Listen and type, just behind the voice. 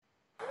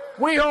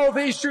We hold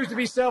these truths to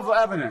be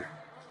self-evident.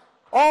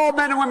 All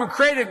men and women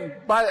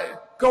created by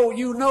go.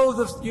 You know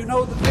the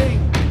thing.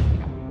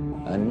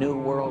 A new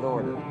world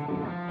order.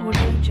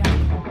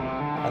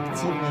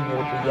 Активное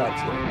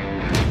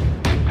мероприятие.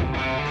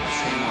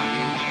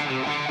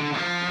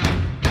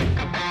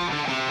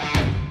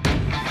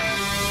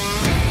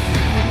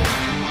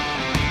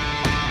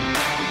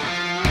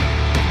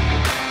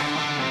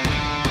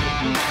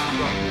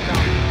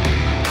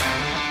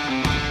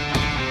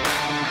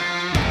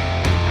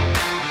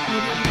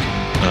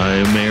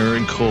 I'm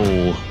Aaron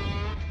Cole,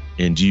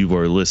 and you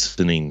are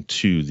listening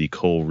to the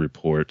Cole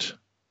Report,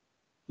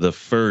 the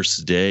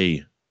first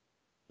day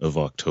of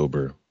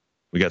October.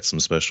 We got some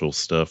special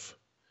stuff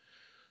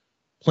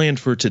planned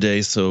for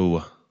today,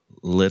 so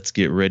let's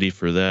get ready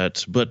for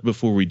that. But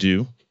before we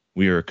do,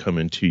 we are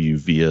coming to you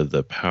via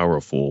the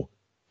powerful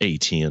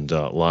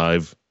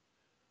ATN.live.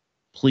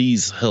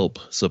 Please help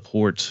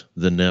support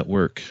the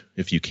network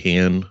if you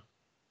can.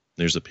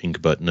 There's a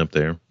pink button up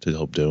there to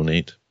help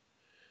donate.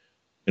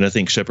 And I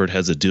think Shepherd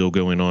has a deal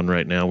going on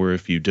right now where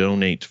if you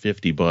donate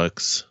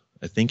 $50,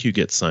 I think you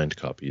get signed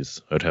copies.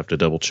 I'd have to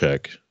double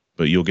check,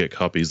 but you'll get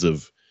copies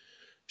of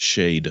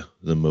Shade,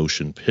 the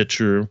motion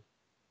picture,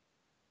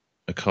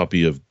 a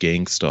copy of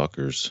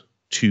Gangstalkers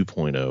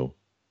 2.0,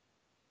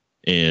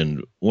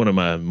 and one of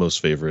my most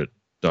favorite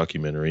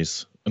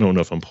documentaries. I don't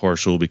know if I'm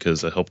partial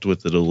because I helped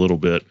with it a little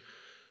bit,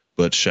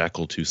 but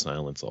Shackled to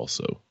Silence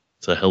also.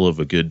 It's a hell of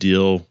a good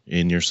deal,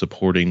 and you're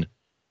supporting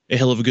a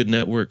hell of a good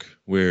network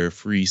where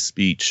free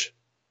speech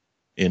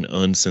and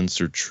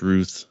uncensored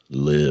truth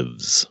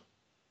lives.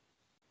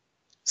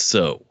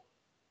 So,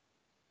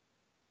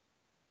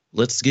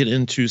 let's get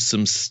into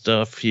some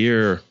stuff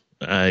here.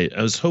 I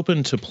was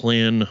hoping to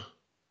plan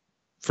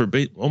for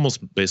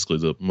almost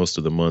basically most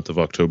of the month of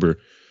October,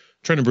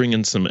 trying to bring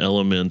in some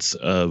elements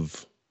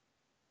of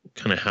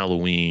kind of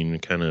Halloween,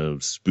 kind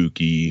of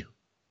spooky,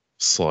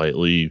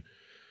 slightly,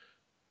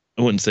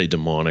 I wouldn't say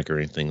demonic or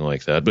anything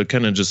like that, but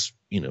kind of just,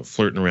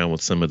 flirting around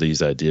with some of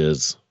these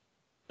ideas.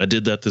 I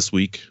did that this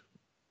week.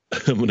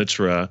 I'm going to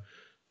try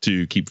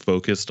to keep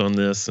focused on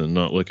this and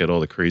not look at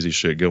all the crazy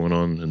shit going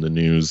on in the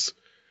news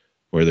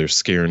where they're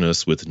scaring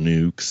us with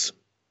nukes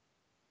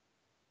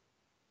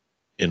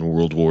and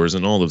world wars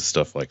and all of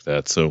stuff like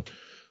that. So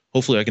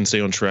hopefully I can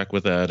stay on track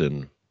with that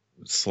and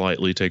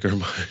slightly take our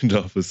mind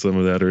off of some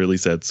of that, or at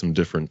least add some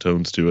different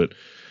tones to it.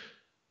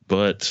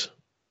 But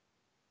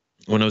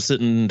when I was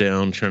sitting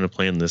down trying to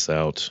plan this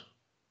out,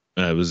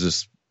 I was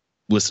just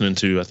listening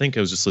to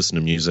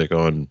music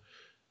on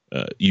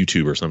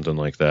YouTube or something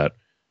like that.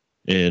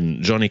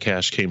 And Johnny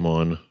Cash came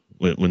on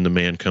when the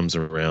man comes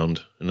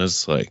around, and I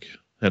was like,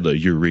 had a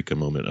eureka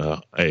moment,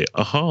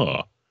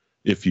 aha,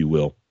 if you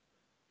will.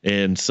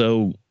 And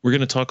so we're going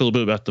to talk a little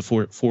bit about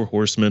the four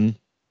horsemen.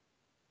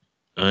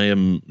 I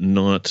am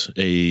not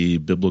a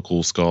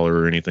biblical scholar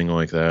or anything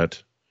like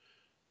that.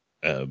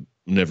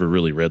 Never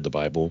really read the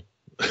Bible.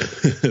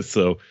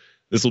 So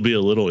this will be a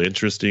little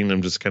interesting.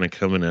 I'm just kind of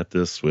coming at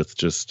this with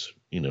just,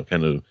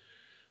 kind of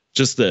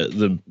just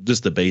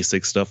the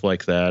basic stuff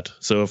like that.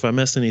 So if I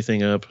mess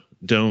anything up,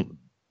 don't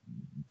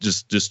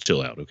just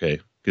chill out.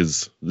 Okay.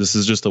 Because this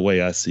is just the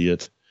way I see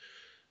it.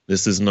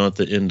 This is not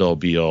the end all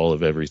be all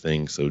of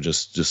everything. So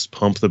just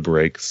pump the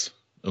brakes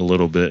a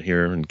little bit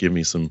here and give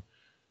me a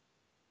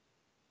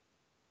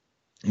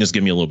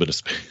little bit of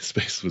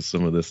space with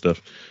some of this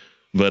stuff.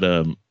 But,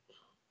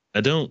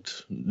 I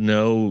don't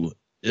know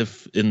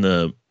if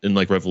in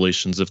like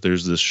Revelations, if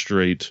there's this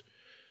straight,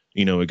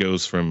 it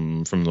goes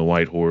from the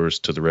white horse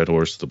to the red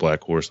horse to the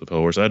black horse, the pale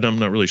horse. I'm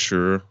not really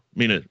sure. I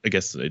mean, I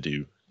guess I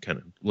do kind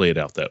of lay it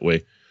out that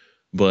way,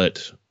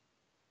 but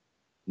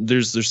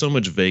there's so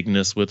much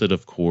vagueness with it.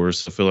 Of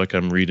course, I feel like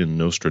I'm reading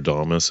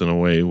Nostradamus in a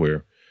way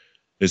where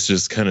it's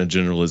just kind of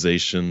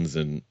generalizations,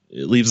 and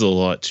it leaves a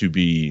lot to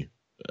be,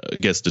 I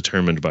guess,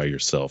 determined by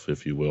yourself,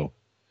 if you will.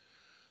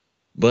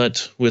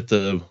 But with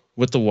the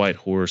white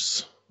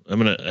horse,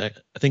 I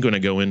think when I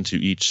go into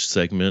each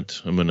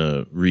segment, I'm going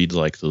to read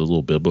like the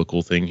little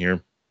biblical thing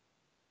here.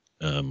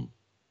 I don't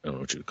know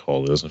what you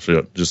call this. I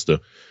forgot just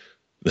but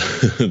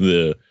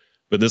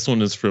this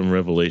one is from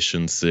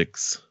Revelation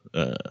 6.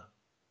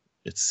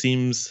 It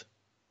seems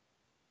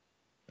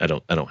I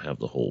don't have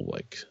the whole,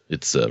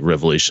 it's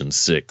Revelation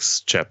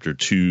 6, chapter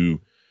 2,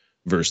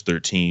 verse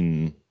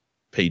 13,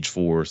 page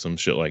 4, some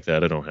shit like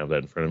that. I don't have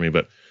that in front of me,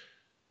 but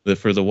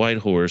for the white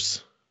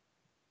horse,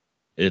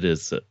 it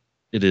is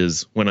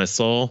then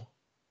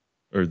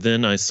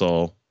I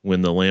saw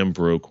when the Lamb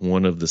broke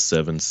one of the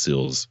 7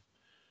 seals.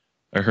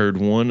 I heard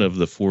one of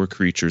the 4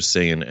 creatures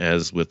saying,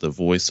 as with a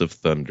voice of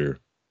thunder,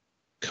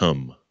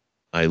 "Come."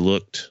 I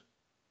looked,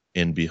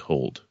 and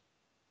behold,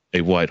 a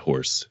white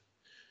horse.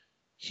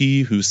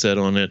 He who sat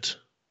on it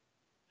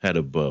had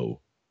a bow,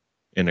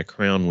 and a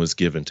crown was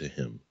given to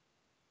him.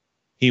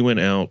 He went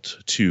out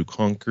to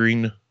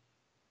conquering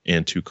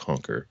and to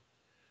conquer.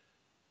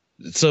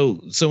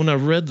 So when I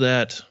read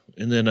that,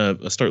 and then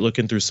I start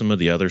looking through some of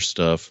the other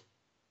stuff,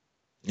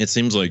 it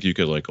seems like you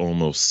could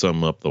almost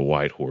sum up the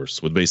white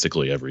horse with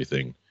basically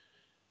everything.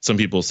 Some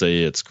people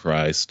say it's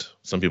Christ.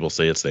 Some people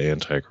say it's the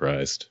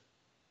Antichrist.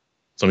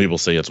 Some people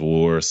say it's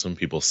war. Some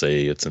people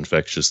say it's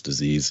infectious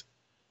disease.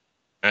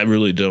 I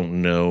really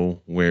don't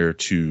know where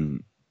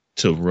to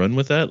run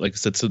with that. Like I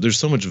said, so there's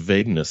so much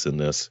vagueness in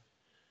this.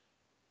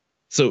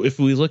 So if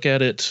we look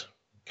at it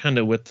kind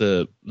of with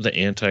the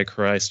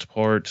Antichrist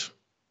part,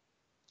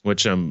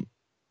 which I'm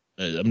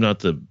not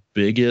the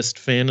biggest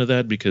fan of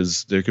that,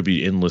 because there could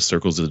be endless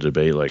circles of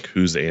debate, like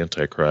who's the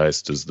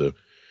Antichrist? Is the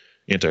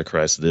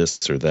Antichrist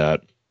this or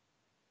that?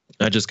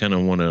 I just kind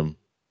of want to,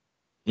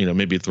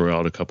 maybe throw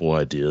out a couple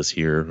ideas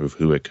here of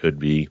who it could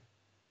be.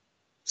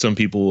 Some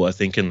people, I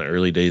think in the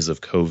early days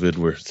of COVID,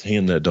 were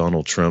saying that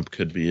Donald Trump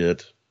could be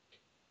it.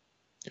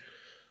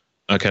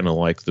 I kind of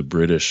like the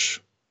British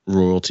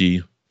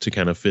royalty to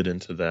kind of fit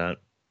into that.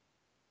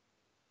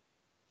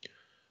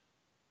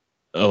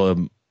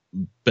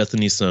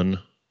 Bethany's son,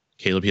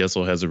 Caleb, he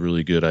also has a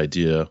really good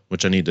idea,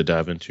 which I need to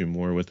dive into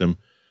more with him,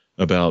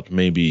 about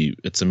maybe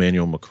it's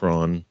Emmanuel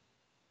Macron.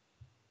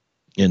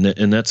 And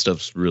that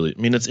stuff's really,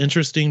 it's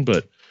interesting,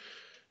 but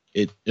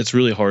it's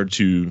really hard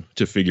to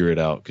figure it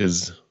out,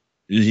 because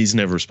he's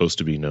never supposed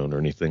to be known or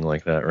anything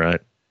like that, right?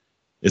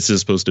 It's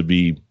just supposed to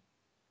be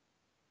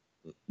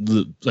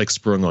like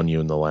sprung on you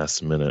in the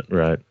last minute,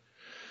 right?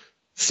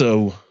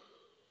 So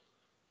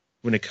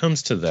when it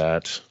comes to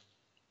that,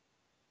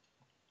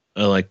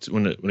 I like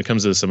when it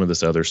comes to some of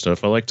this other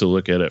stuff, I like to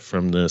look at it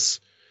from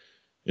this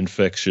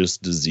infectious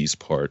disease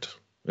part.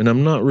 And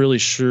I'm not really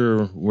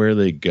sure where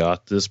they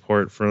got this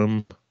part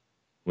from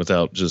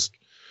without just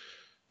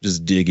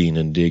digging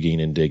and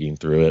digging and digging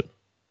through it.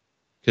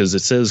 Because it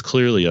says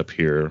clearly up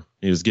here,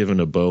 he was given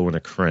a bow and a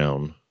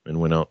crown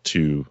and went out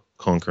to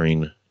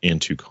conquering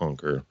and to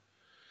conquer.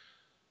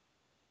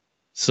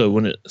 So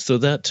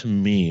that to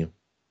me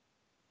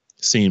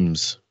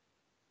seems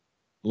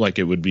like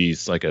it would be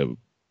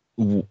I'm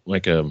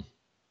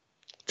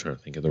trying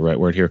to think of the right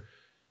word here.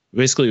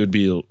 Basically, it would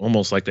be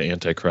almost like the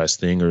Antichrist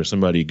thing, or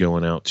somebody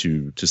going out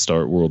to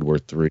start World War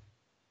III,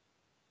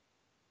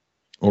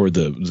 or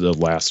the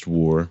last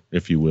war,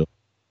 if you will.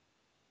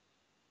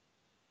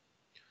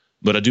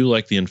 But I do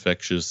like the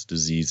infectious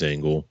disease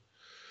angle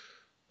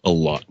a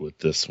lot with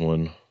this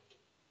one,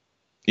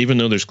 even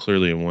though there's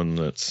clearly one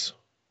that's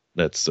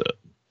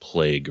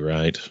plague,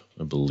 right?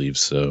 I believe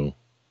so.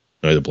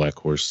 No, the Black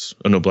Horse.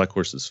 Oh no, Black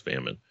Horse is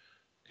famine.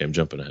 Okay, I'm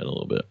jumping ahead a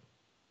little bit.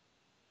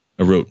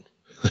 I wrote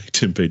like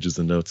 10 pages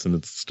of notes, and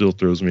it still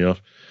throws me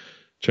off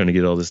trying to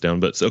get all this down.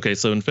 But okay,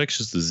 so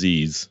infectious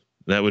disease,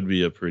 that would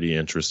be a pretty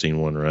interesting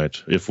one, right?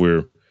 If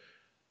we're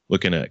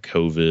looking at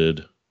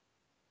COVID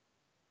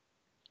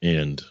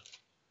and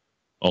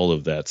all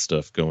of that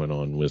stuff going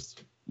on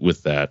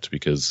with that,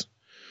 because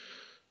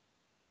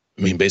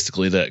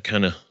basically that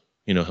kind of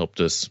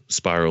helped us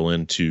spiral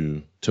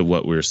into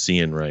what we're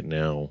seeing right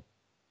now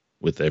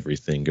with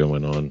everything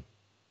going on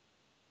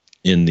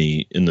in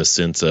the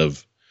sense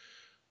of,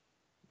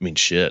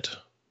 shit,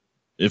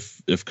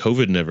 if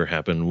COVID never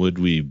happened, would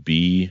we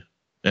be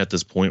at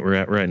this point we're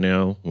at right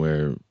now,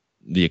 where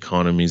the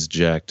economy's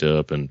jacked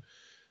up and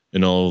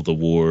all of the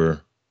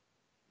war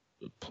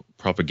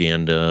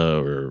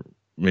propaganda, or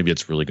maybe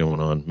it's really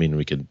going on?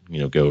 We could,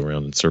 go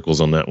around in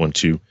circles on that one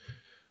too.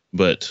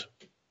 But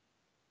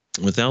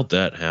without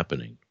that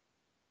happening,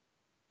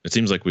 it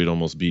seems like we'd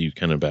almost be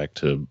kind of back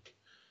to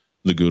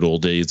the good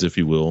old days, if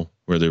you will,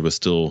 where there was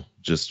still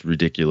just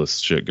ridiculous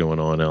shit going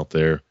on out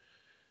there,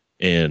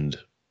 and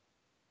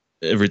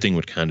everything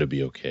would kind of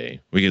be okay.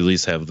 We could at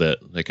least have that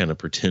kind of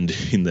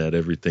pretending that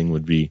everything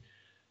would be,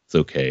 it's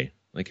okay.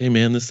 Like, hey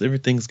man,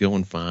 everything's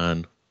going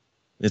fine.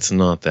 It's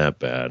not that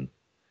bad.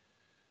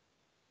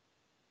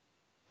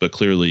 But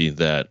clearly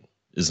that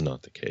is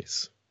not the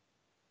case.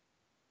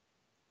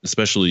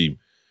 Especially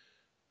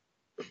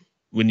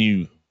when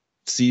you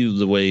see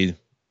the way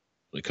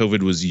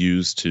COVID was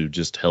used to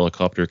just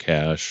helicopter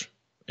cash,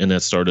 and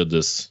that started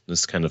this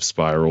kind of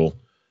spiral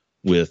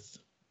with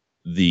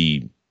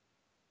the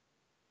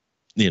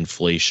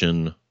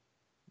inflation,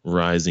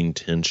 rising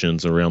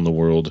tensions around the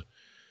world,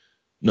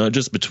 not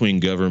just between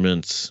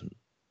governments,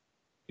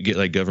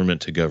 like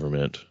government to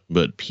government,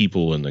 but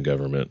people in the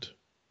government.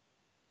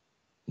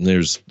 There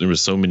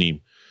was so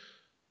many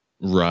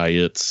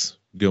riots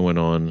going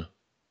on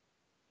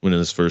when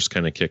this first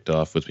kind of kicked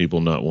off, with people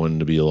not wanting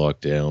to be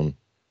locked down.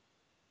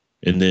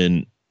 And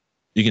then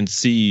you can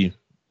see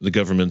the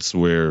governments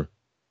where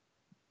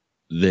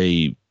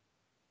they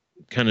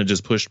kind of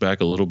just pushed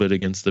back a little bit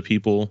against the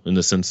people, in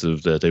the sense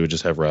of that they would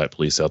just have riot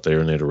police out there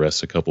and they'd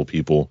arrest a couple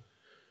people.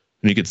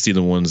 And you could see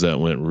the ones that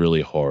went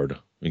really hard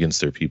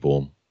against their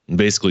people and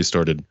basically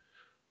started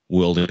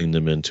welding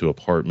them into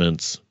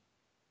apartments,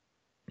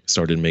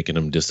 started making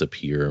them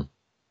disappear,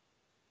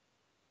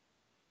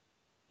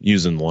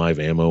 using live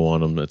ammo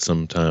on them at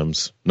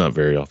sometimes. Not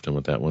very often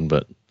with that one,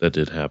 but that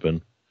did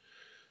happen.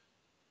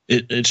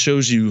 It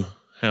shows you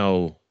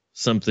how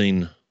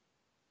something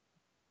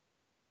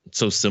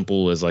so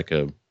simple as like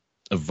a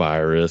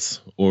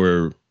virus,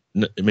 or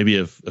maybe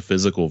a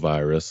physical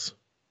virus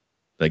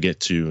that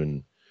gets you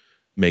and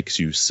makes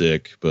you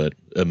sick, but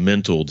a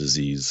mental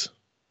disease,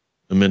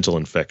 a mental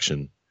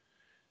infection,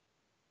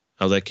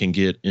 how that can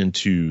get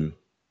into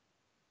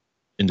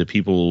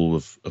people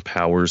with a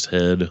power's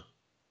head,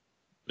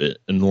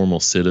 a normal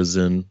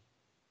citizen,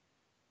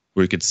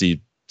 where you could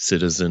see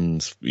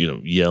citizens,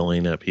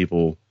 yelling at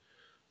people,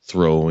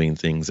 throwing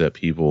things at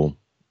people,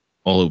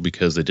 all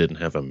because they didn't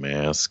have a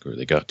mask or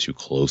they got too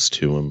close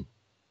to them.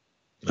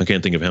 I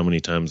can't think of how many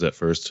times at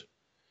first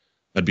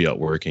I'd be out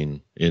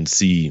working and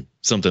see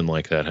something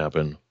like that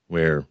happen,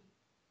 where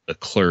a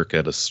clerk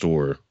at a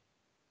store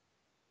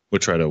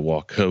would try to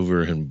walk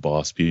over and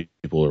boss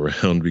people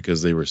around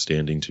because they were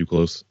standing too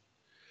close.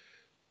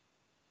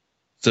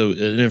 So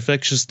an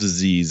infectious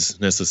disease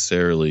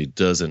necessarily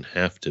doesn't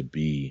have to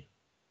be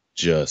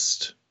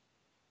just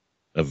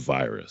a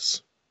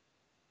virus.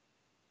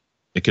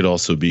 It could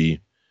also be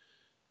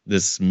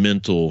this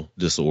mental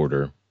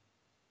disorder,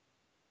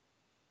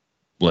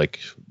 like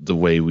the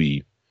way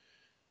we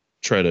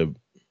try to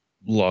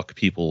lock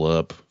people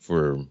up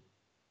for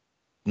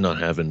not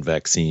having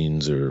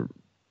vaccines, or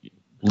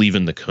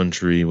leaving the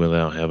country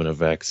without having a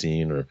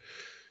vaccine, or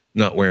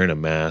not wearing a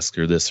mask,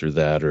 or this or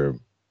that, or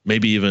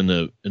maybe even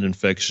an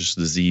infectious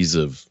disease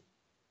of,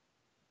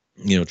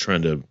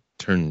 trying to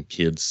turn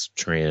kids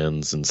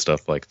trans and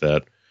stuff like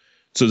that.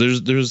 So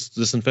there's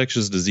this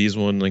infectious disease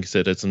one. Like I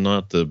said, it's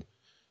not the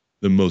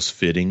most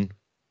fitting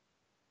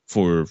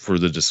for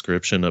the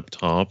description up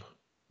top,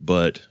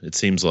 but it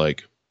seems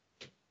like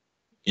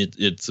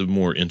it's a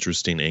more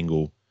interesting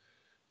angle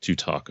to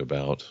talk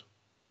about,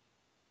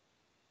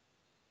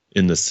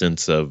 in the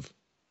sense of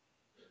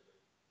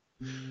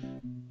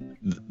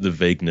the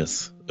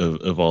vagueness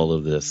of all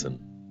of this, and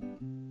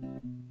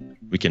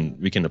we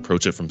can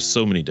approach it from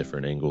so many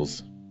different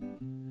angles.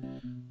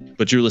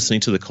 But you're listening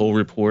to the Cole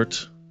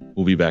Report.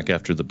 We'll be back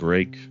after the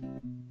break.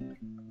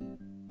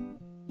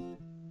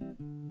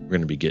 We're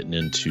going to be getting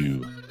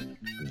into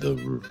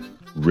the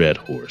Red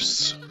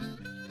Horse.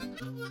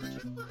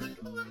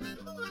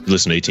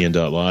 Listen to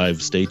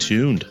ATN.live. Stay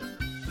tuned.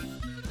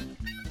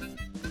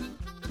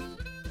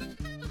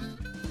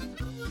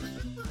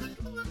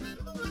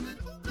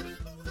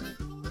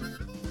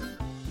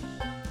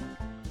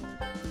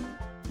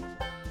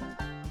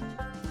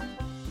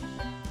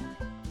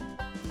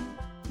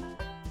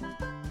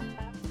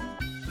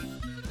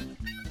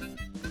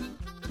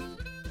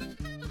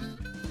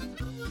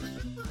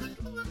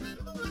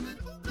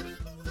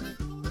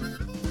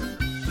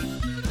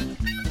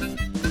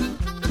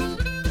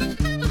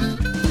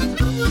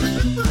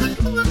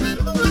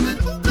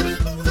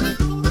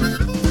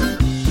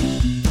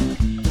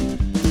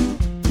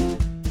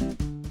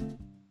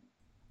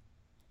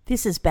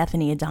 This is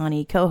Bethany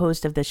Adani,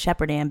 co-host of the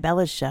Shepard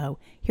Ambella Show,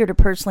 here to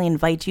personally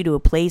invite you to a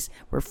place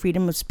where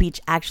freedom of speech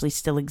actually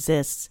still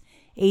exists.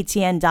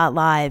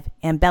 ATN.live,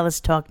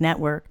 Ambella's Talk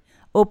Network.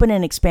 Open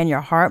and expand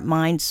your heart,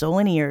 mind, soul,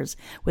 and ears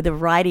with a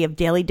variety of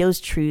daily dose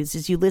truths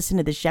as you listen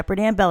to the Shepard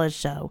Ambella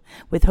Show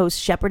with host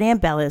Shepard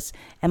Ambellas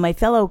and my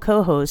fellow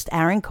co-host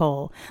Aaron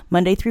Cole,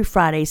 Monday through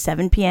Friday,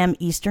 7 p.m.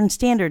 Eastern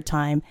Standard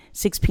Time,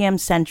 6 p.m.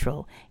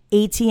 Central.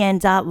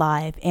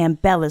 ATN.live,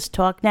 Ambella's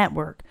Talk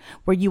Network,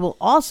 where you will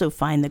also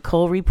find the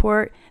Cole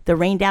Report, the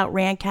Rained Out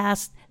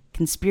Rantcast,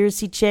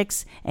 Conspiracy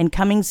Chicks, and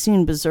coming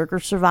soon Berserker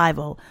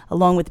Survival,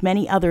 along with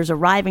many others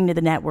arriving to the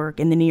network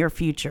in the near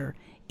future.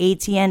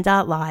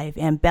 ATN.live,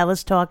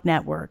 Ambella's Talk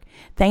Network.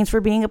 Thanks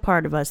for being a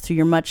part of us through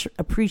your much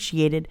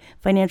appreciated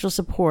financial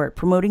support,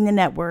 promoting the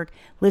network,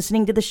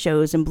 listening to the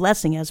shows, and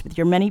blessing us with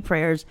your many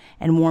prayers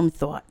and warm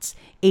thoughts.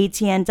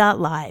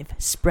 ATN.live,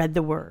 spread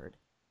the word.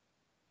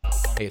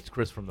 Hey, it's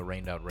Chris from the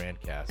Rained Out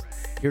Rantcast,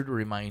 here to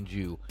remind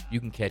you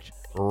can catch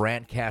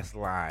Rantcast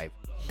Live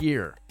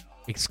here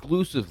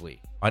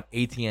exclusively on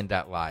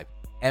ATN.live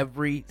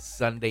every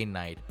Sunday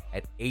night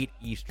at 8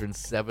 Eastern,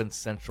 7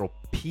 Central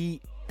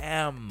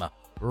p.m.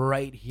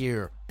 right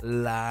here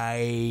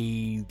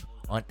live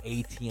on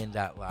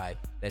ATN.live.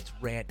 That's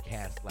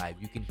Rantcast Live.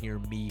 You can hear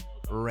me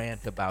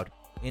rant about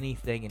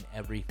anything and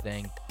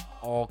everything,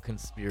 all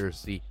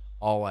conspiracy,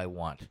 all I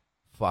want.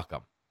 Fuck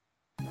 'em.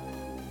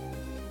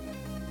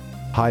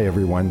 Hi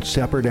everyone,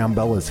 Shepard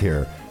Ambellas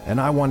here,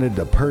 and I wanted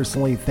to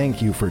personally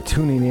thank you for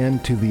tuning in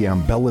to the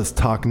Ambellas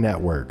Talk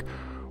Network,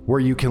 where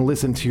you can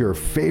listen to your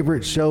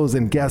favorite shows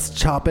and guests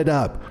chop it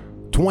up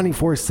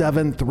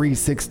 24/7,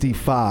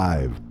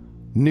 365.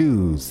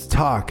 News,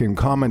 talk, and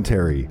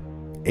commentary.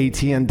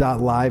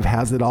 ATN.live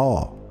has it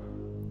all.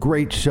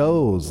 Great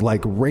shows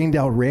like Rained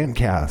Out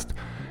Rantcast,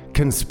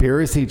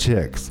 Conspiracy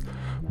Chicks,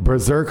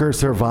 Berserker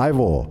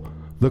Survival,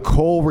 The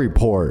Cole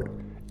Report,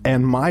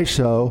 and my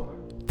show,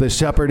 The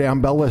Shepard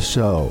Ambella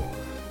Show.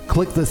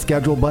 Click the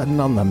schedule button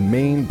on the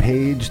main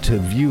page to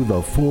view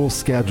the full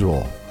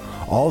schedule.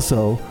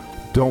 Also,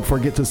 don't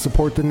forget to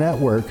support the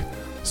network.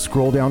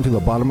 Scroll down to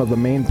the bottom of the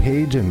main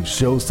page and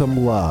show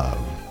some love.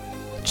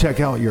 Check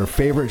out your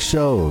favorite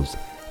shows.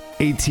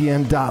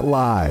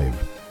 ATN.live,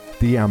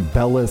 the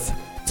Ambellas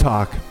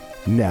Talk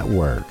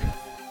Network.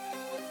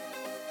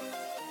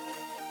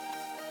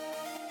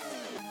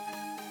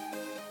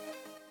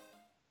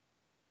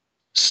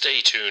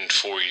 Stay tuned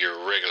for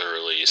your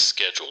regularly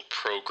scheduled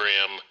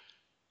program,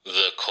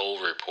 The Cole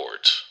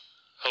Report,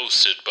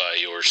 hosted by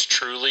yours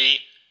truly,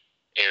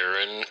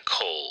 Aaron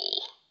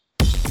Cole.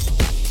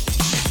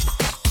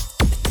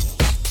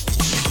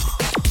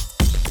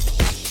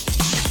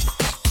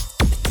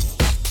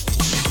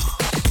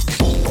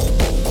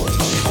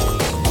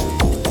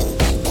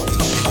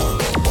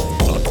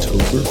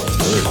 October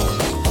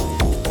 3rd.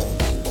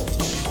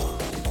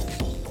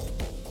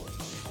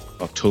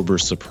 October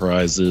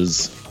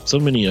surprises. So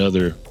many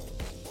other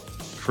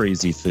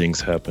crazy things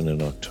happen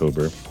in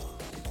October.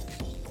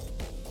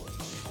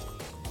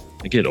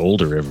 I get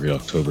older every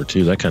October,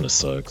 too. That kind of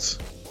sucks.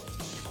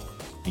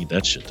 Need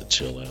that shit to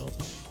chill out.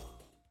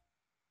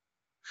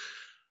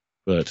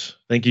 But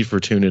thank you for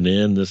tuning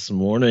in this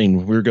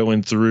morning. We're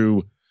going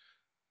through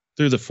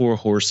the Four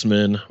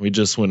Horsemen. We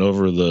just went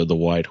over the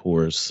White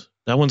Horse.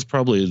 That one's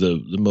probably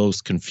the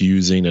most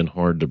confusing and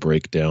hard to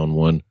break down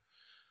one.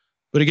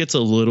 But it gets a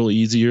little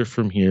easier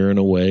from here in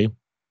a way.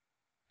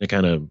 They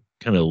kind of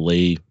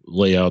lay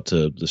out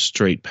the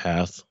straight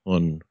path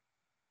on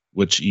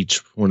which each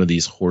one of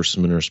these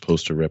horsemen are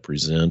supposed to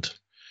represent.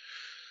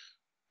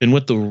 And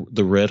with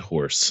the red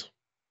horse,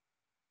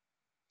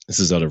 this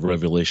is out of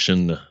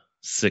Revelation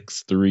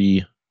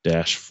 6:3-4.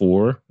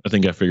 I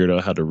think I figured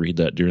out how to read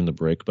that during the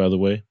break, by the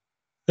way.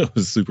 That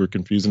was super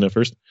confusing at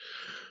first.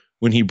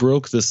 When he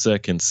broke the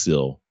second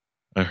seal,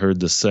 I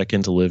heard the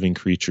second living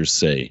creature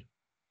say,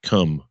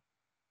 "Come,"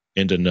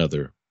 and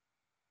another.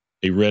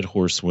 A red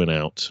horse went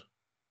out,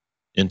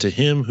 and to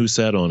him who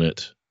sat on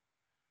it,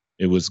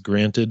 it was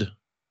granted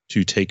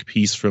to take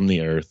peace from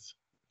the earth,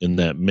 and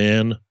that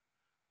man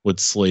would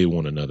slay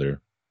one another,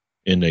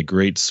 and a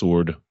great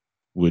sword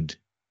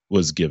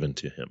was given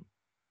to him.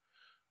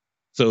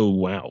 So,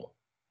 wow.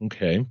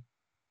 Okay.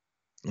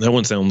 That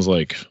one sounds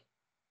like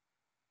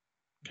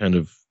kind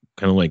of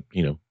like,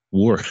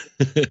 war.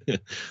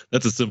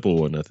 That's a simple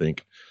one, I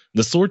think.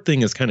 The sword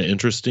thing is kind of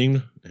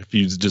interesting. If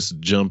you just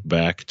jump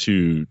back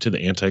to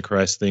the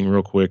Antichrist thing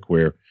real quick,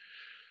 where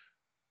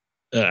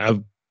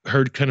I've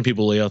heard kind of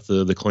people lay out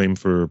the claim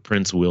for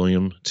Prince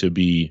William to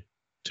be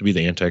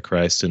the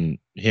Antichrist, and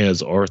he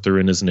has Arthur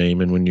in his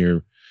name. And when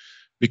you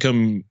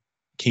become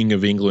King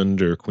of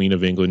England or Queen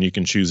of England, you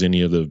can choose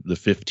any of the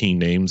 15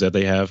 names that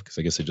they have, because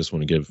I guess they just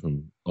want to give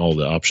them all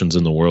the options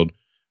in the world.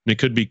 And it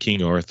could be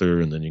King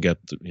Arthur, and then you got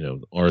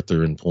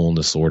Arthur and pulling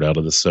the sword out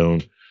of the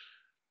stone.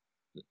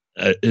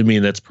 I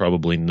mean, that's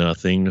probably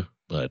nothing,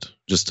 but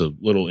just a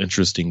little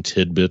interesting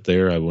tidbit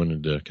there. I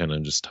wanted to kind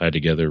of just tie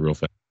together real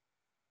fast.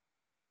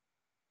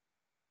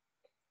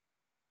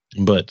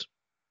 But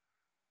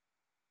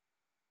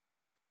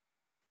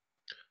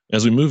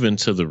as we move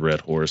into the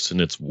red horse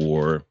and its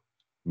war,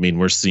 I mean,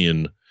 we're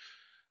seeing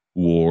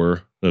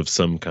war of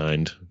some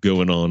kind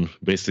going on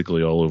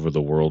basically all over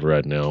the world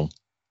right now.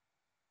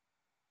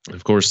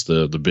 Of course,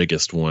 the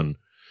biggest one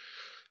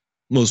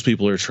most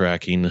people are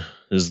tracking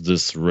is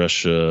this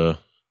Russia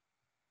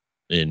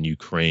and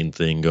Ukraine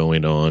thing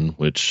going on,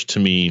 which to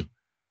me,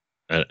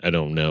 I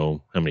don't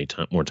know how many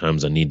more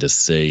times I need to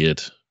say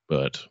it,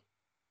 but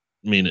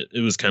I mean, it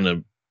was kind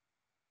of,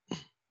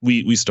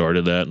 we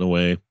started that in a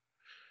way,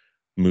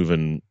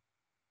 moving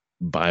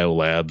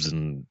biolabs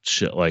and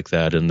shit like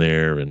that in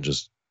there and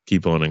just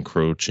keep on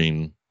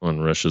encroaching on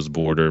Russia's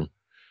border.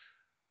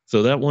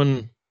 So that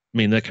one, I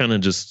mean, that kind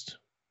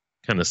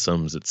of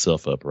sums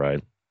itself up,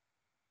 right?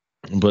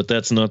 But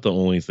that's not the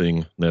only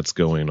thing that's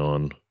going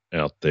on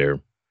out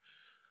there.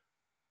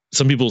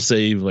 Some people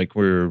say like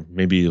we're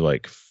maybe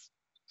like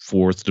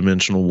fourth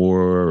dimensional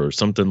war or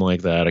something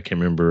like that. I can't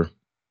remember.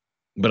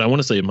 But I want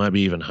to say it might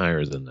be even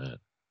higher than that.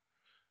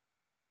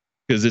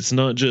 Because it's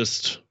not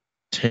just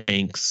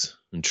tanks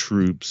and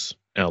troops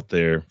out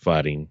there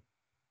fighting.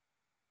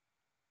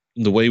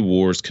 The way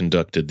war is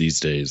conducted these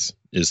days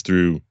is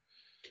through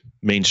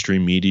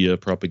mainstream media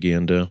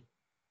propaganda,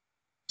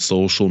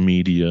 social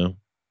media,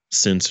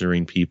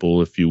 censoring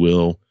people, if you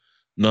will,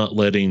 not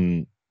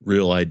letting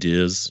real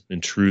ideas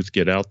and truth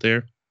get out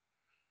there.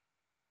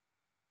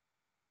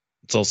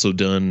 It's also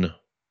done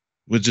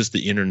with just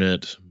the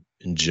internet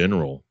in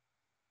general,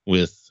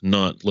 with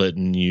not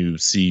letting you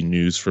see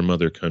news from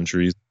other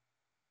countries.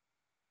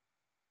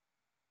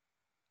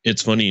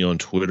 It's funny on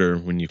Twitter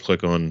when you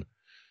click on,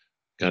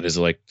 God, is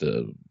it like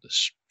the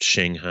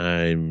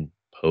Shanghai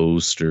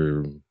Post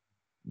or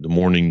the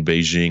Morning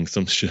Beijing,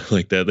 some shit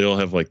like that. They all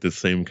have like the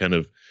same kind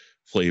of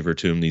flavor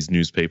to them, these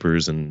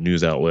newspapers and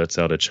news outlets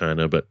out of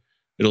China, but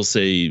it'll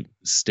say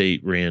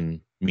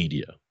state-ran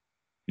media.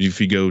 If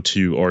you go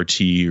to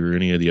RT or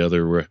any of the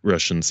other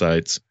Russian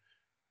sites,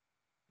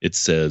 it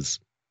says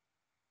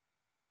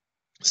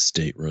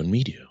state-run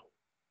media.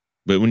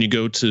 But when you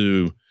go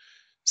to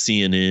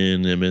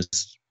CNN,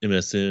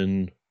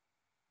 MSN,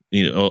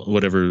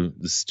 whatever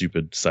the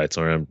stupid sites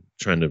are, I'm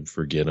trying to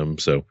forget them,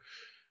 so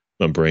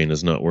my brain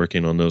is not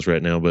working on those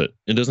right now, but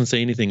it doesn't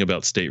say anything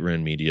about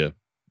state-run media,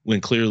 when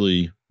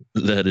clearly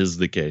that is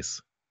the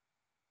case.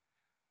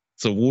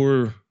 So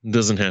war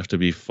doesn't have to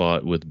be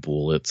fought with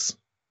bullets.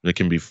 It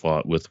can be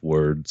fought with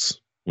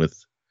words,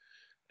 with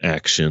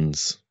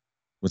actions,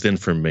 with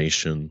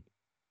information.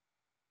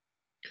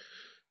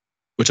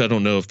 which I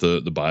don't know if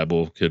the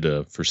Bible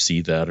could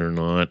foresee that or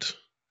not.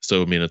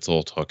 So, I mean, it's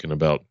all talking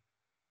about,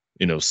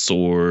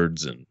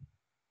 swords and,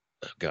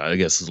 God, I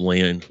guess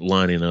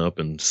lining up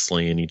and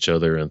slaying each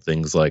other and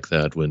things like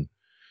that. When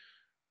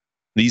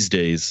these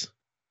days,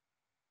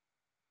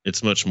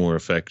 it's much more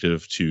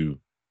effective to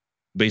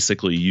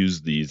basically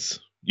use these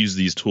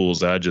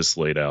tools I just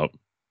laid out.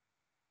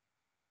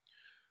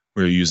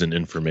 Where you're using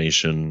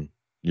information,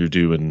 you're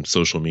doing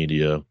social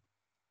media,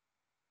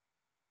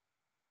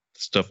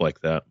 stuff like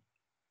that,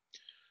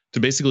 to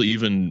basically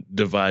even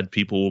divide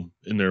people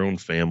in their own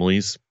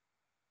families.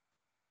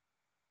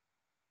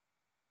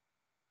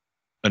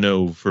 I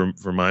know for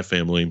my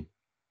family,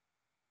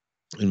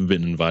 I haven't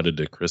been invited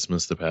to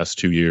Christmas the past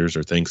 2 years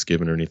or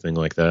Thanksgiving or anything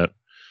like that.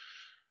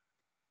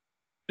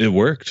 It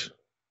worked.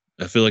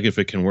 I feel like if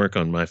it can work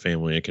on my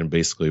family, it can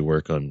basically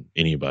work on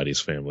anybody's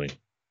family.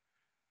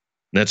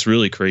 And that's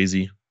really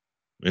crazy.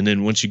 And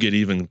then once you get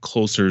even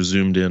closer,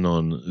 zoomed in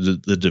on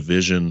the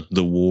division,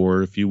 the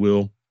war, if you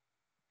will,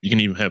 you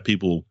can even have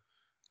people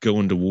go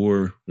into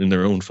war in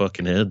their own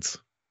fucking heads.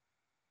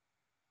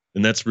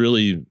 And that's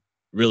really,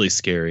 really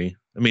scary.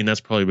 I mean, that's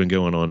probably been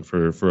going on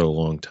for a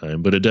long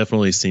time, but it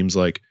definitely seems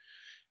like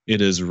it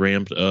has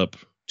ramped up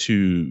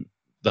to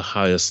the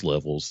highest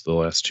levels the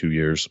last 2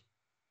 years.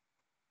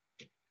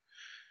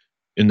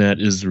 And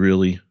that is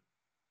really,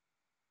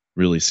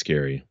 really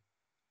scary.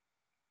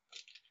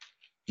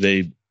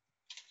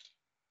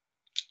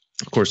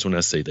 Of course, when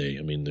I say they,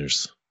 I mean,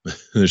 there's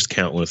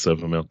countless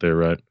of them out there,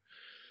 right?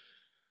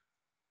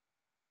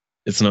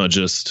 It's not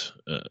just,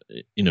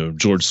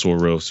 George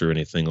Soros or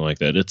anything like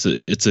that.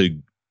 It's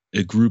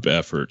a group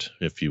effort,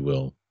 if you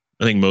will.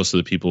 I think most of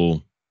the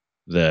people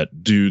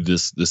that do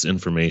this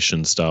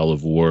information style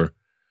of war,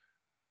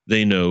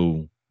 they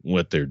know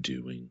what they're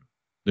doing.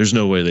 There's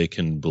no way they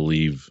can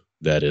believe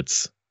that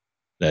it's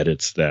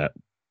that.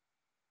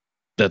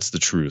 That's the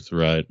truth,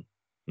 right?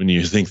 When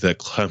you think that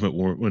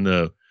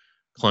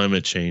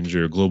climate change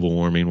or global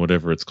warming,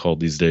 whatever it's called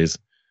these days,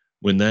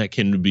 when that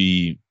can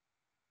be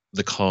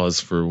the cause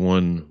for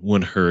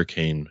one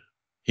hurricane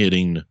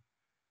hitting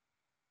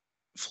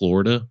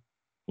Florida,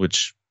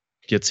 which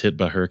gets hit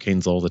by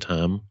hurricanes all the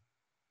time,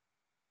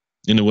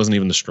 and it wasn't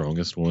even the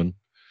strongest one.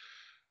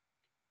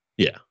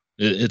 Yeah,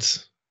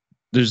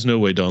 there's no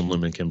way Don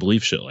Lemon can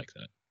believe shit like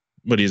that.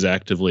 But he's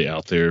actively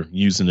out there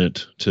using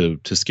it to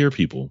scare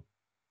people,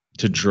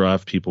 to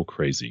drive people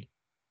crazy.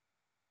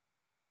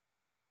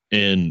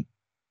 And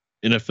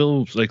I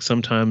feel like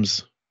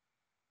sometimes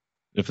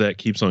if that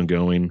keeps on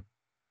going,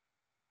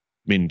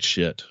 I mean,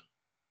 shit.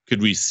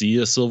 Could we see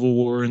a civil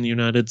war in the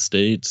United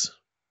States?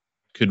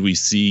 Could we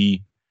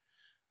see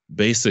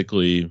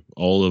basically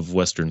all of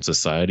Western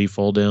society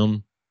fall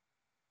down?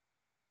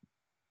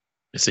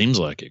 It seems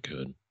like it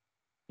could.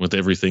 With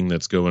everything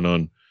that's going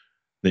on,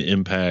 the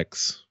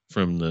impacts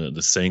from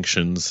the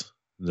sanctions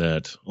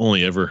that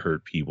only ever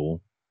hurt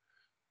people.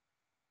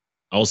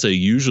 I'll say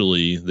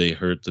usually they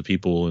hurt the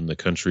people in the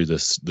country the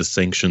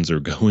sanctions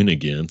are going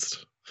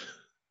against.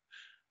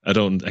 I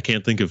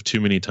can't think of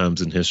too many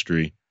times in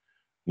history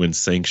when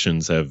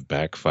sanctions have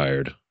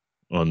backfired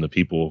on the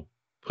people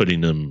putting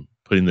them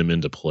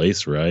into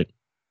place, right?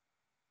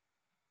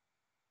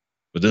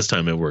 But this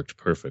time it worked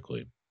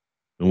perfectly.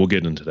 And we'll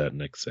get into that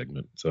next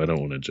segment, so I don't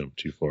want to jump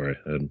too far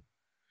ahead.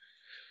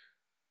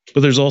 But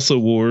there's also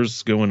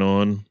wars going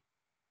on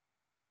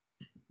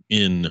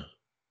in,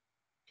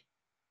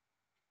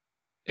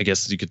 I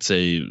guess you could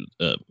say,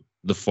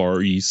 the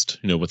Far East,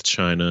 with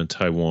China and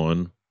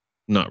Taiwan.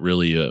 Not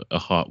really a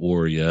hot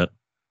war yet.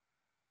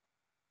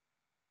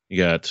 You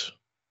got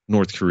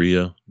North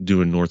Korea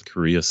doing North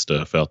Korea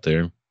stuff out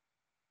there. And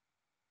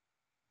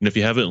if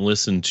you haven't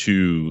listened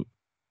to,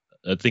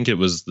 I think it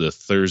was the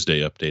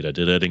Thursday update I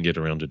didn't get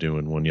around to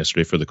doing one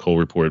yesterday for the Cole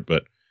Report,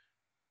 but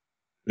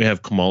we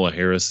have Kamala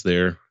Harris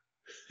there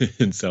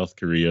in South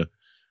Korea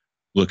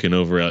looking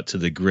over out to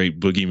the great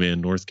boogeyman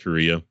North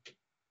Korea.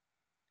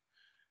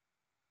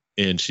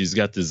 And she's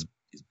got this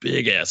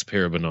big ass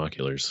pair of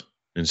binoculars,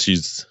 and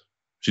she's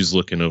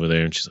looking over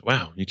there, and she's like,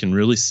 wow, you can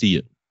really see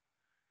it.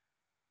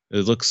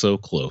 It looks so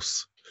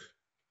close.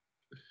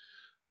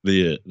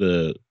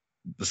 The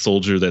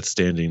soldier that's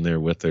standing there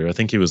with her, I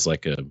think he was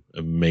like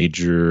a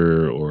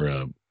major or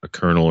a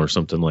colonel or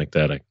something like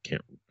that. I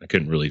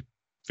couldn't really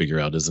figure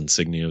out his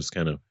insignia. It was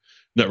kind of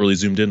not really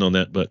zoomed in on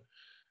that, but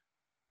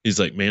he's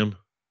like, ma'am,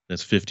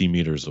 that's 50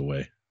 meters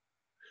away.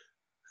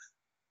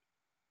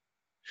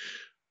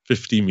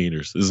 50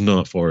 meters is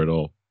not far at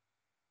all.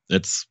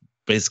 It's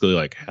basically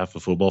like half a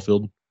football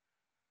field.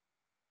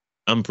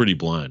 I'm pretty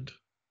blind.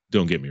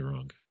 Don't get me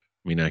wrong.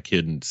 I mean, I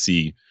couldn't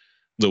see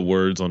the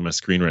words on my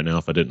screen right now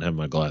if I didn't have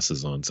my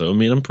glasses on. So, I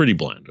mean, I'm pretty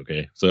blind,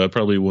 okay? So I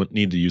probably wouldn't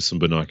need to use some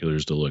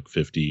binoculars to look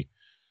 50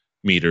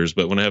 meters.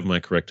 But when I have my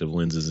corrective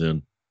lenses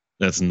in,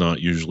 that's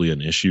not usually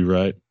an issue,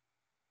 right?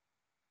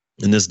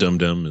 And this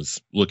dum-dum is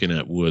looking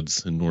at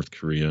woods in North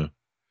Korea.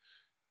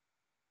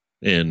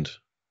 And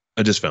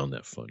I just found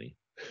that funny.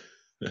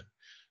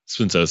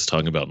 Since I was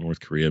talking about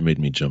North Korea, it made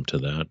me jump to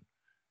that.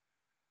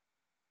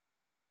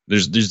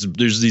 There's these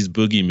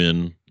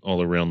boogeymen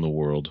all around the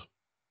world.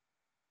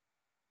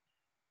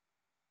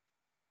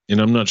 And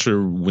I'm not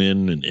sure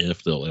when and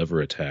if they'll ever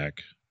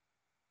attack.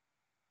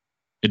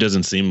 It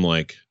doesn't seem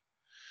like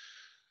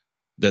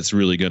that's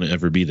really going to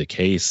ever be the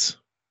case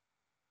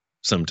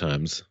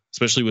sometimes,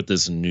 especially with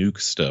this nuke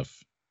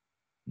stuff.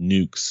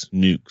 Nukes.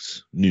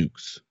 Nuke.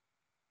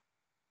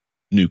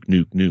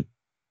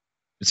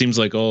 It seems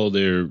like all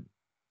they're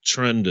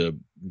trying to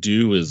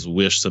do is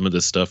wish some of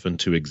this stuff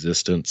into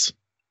existence.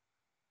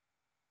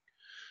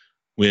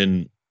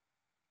 I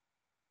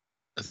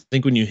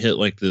think when you hit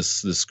like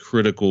this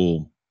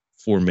critical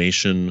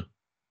formation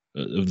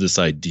of this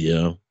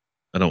idea,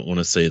 I don't want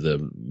to say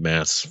the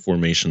mass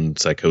formation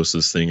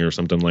psychosis thing or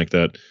something like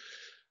that.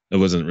 I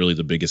wasn't really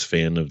the biggest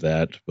fan of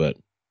that, but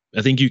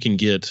I think you can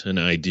get an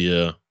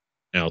idea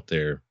out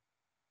there.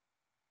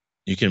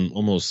 You can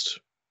almost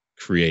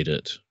create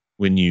it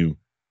when you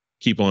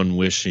keep on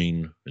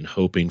wishing and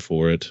hoping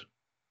for it.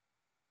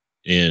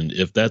 And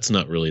if that's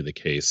not really the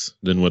case,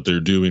 then what they're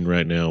doing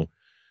right now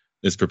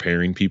is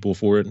preparing people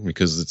for it,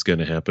 because it's going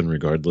to happen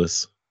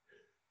regardless.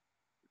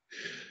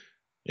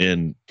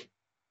 And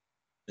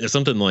if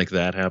something like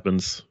that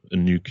happens, a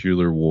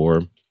nuclear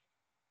war,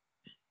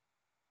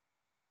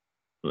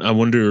 I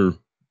wonder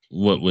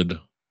what would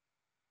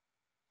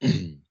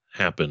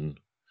happen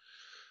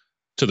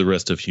to the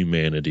rest of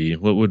humanity.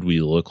 What would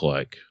we look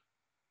like?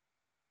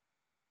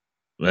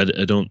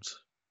 I don't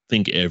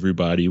think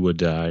everybody would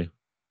die.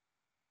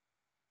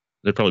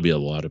 There'd probably be a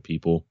lot of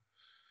people.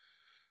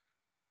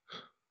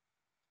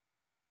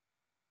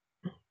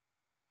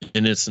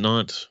 And it's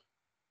not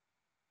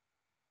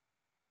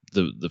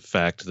the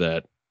fact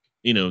that,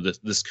 that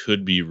this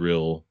could be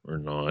real or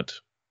not.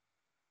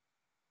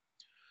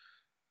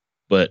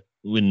 But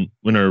when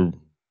our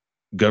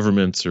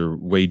governments are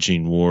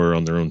waging war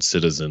on their own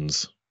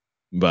citizens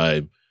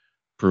by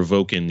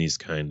provoking these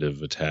kind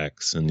of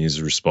attacks and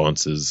these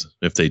responses,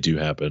 if they do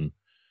happen,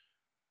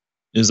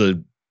 is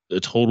a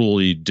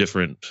totally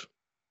different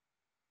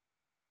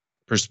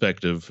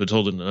perspective.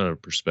 Not a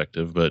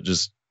perspective, but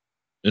just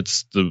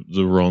it's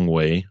the wrong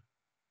way.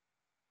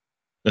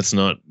 That's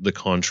not the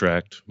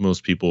contract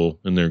most people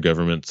in their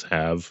governments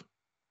have.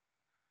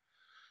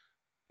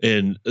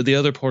 And the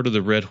other part of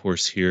the Red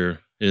Horse here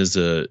is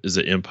an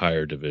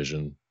empire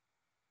division.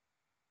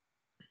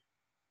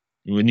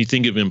 When you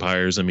think of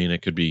empires, I mean,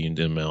 it could be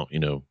them out,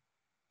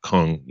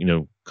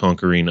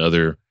 conquering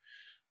other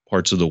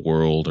parts of the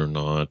world or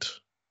not.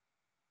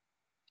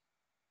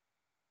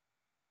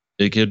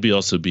 It could be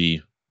also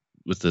be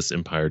with this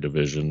empire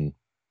division.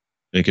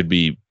 It could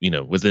be,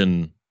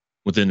 within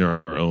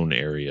our own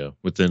area,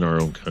 within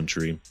our own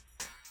country.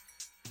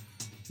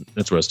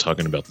 That's where I was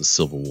talking about the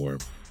Civil War.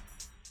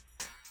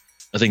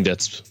 I think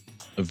that's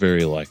a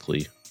very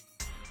likely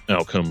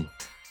outcome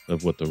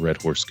of what the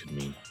Red Horse could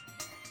mean.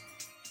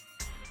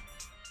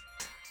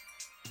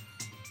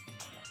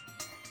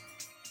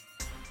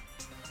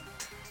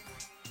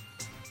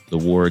 The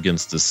war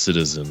against the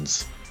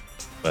citizens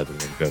by the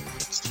own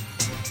governments.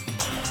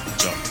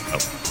 So,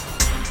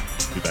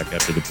 I'll be back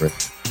after the break.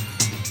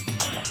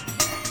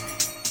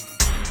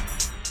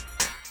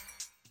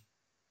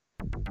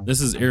 This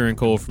is Aaron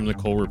Cole from the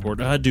Cole Report.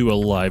 I do a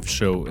live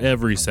show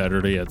every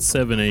Saturday at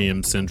 7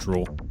 a.m.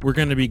 Central. We're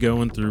going to be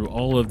going through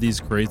all of these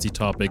crazy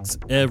topics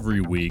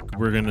every week.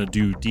 We're going to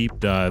do deep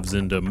dives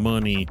into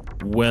money,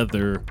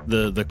 weather,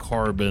 the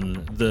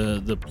carbon,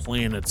 the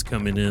planets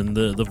coming in,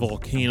 the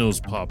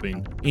volcanoes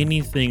popping.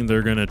 Anything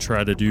they're going to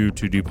try to do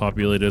to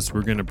depopulate us,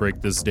 we're going to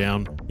break this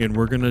down, and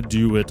we're going to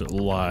do it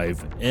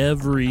live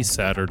every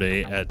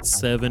Saturday at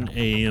 7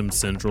 a.m.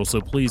 Central.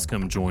 So please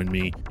come join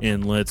me,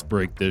 and let's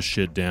break this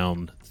shit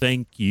down.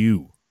 Thank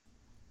you.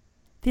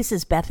 This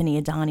is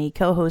Bethany Adani,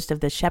 co-host of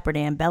the Shepard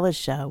and Bellis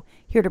Show,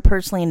 here to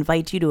personally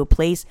invite you to a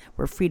place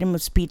where freedom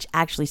of speech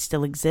actually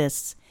still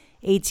exists.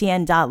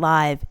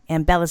 ATN.Live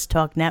and Bellis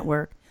Talk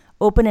Network.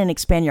 Open and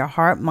expand your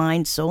heart,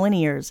 mind, soul, and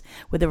ears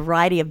with a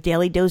variety of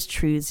daily dose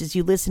truths as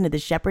you listen to the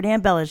Shepard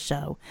and Bellis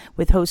Show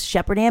with host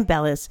Shepard and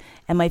Bellis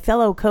and my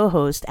fellow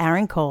co-host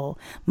Aaron Cole,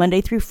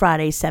 Monday through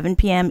Friday, 7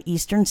 p.m.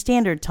 Eastern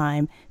Standard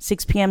Time,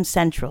 6 p.m.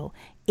 Central.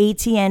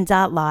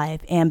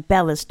 ATN.Live and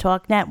Bellis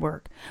Talk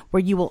Network,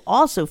 where you will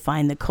also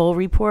find the Cole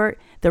Report,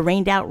 the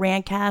Rained Out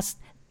Rantcast,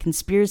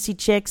 Conspiracy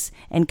Chicks,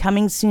 and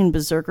coming soon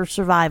Berserker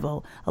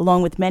Survival,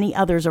 along with many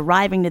others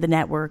arriving to the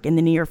network in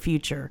the near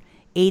future.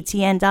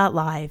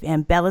 ATN.Live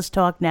and Bellis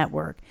Talk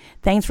Network.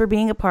 Thanks for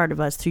being a part of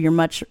us through your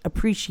much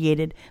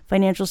appreciated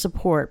financial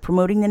support,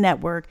 promoting the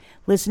network,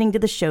 listening to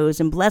the shows,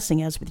 and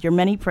blessing us with your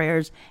many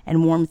prayers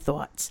and warm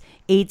thoughts.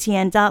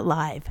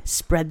 ATN.Live.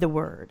 Spread the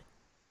word.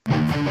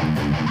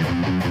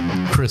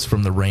 Chris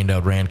from the Rained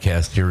Out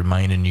Rantcast here,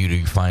 reminding you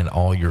to find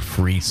all your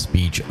free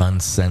speech,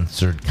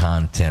 uncensored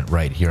content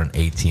right here on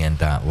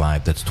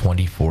ATN.Live. That's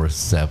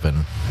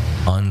 24/7,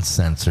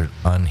 uncensored,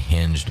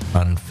 unhinged,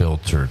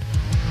 unfiltered,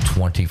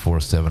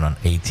 24/7 on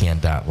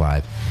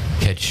ATN.Live.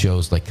 Catch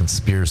shows like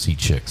Conspiracy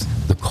Chicks,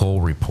 The Cole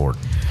Report,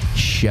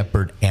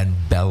 Shepard and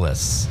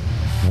Bellis,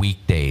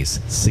 weekdays,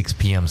 6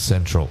 p.m.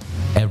 Central.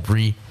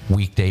 Every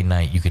weekday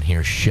night, you can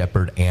hear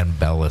Shepard and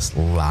Bellis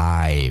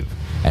live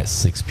at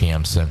 6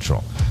 p.m.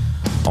 Central.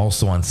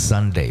 Also on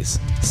Sundays,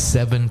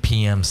 7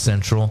 p.m.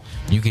 Central,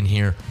 you can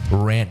hear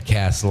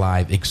Rantcast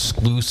live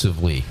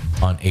exclusively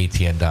on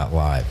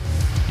ATN.live.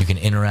 You can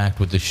interact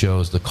with the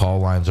shows. The call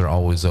lines are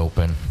always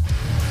open.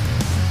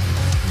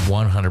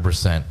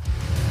 100%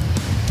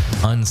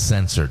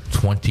 uncensored,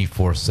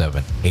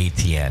 24/7,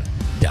 ATN.live.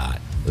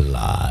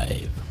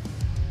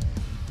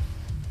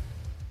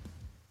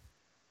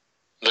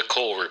 The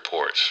Cole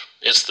Report.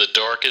 It's the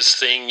darkest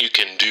thing you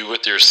can do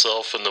with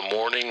yourself in the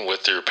morning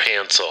with your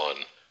pants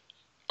on.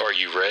 Are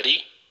you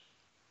ready?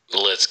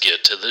 Let's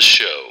get to the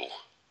show.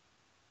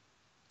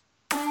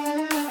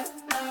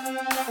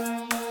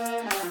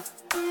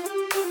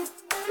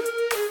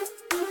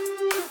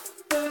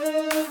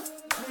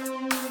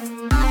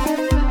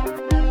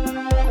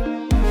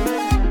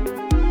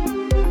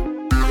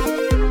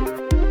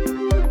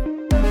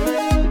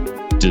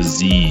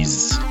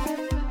 Disease.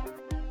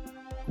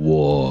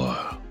 War.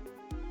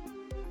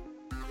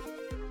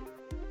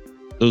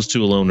 Those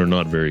two alone are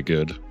not very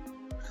good.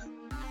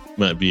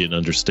 Might be an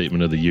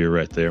understatement of the year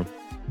right there.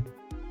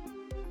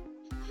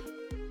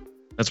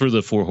 That's where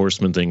the Four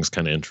Horsemen thing's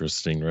kind of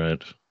interesting, right?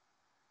 It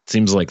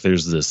seems like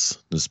there's this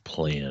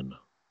plan.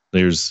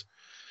 There's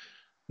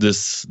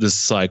this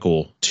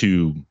cycle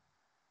to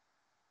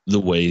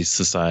the way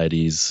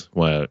societies,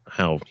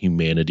 how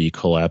humanity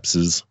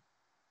collapses.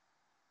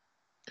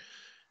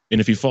 And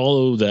if you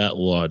follow that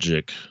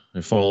logic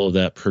and follow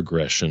that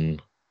progression,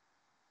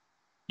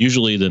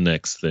 usually the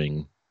next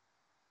thing,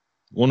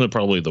 one of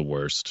probably the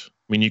worst.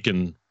 I mean, you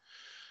can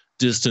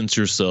distance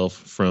yourself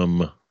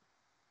from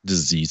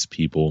diseased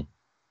people.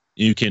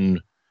 You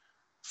can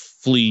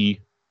flee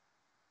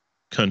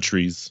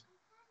countries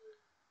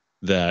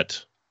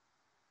that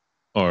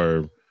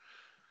are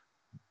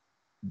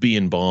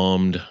being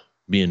bombed,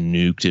 being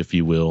nuked, if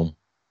you will.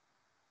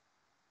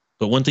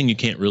 But one thing you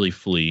can't really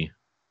flee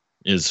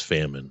is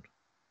famine.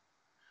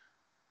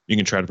 You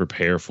can try to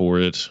prepare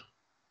for it.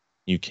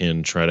 You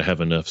can try to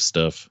have enough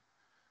stuff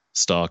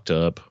stocked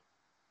up.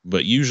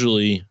 But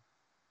usually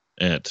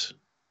at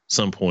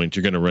some point,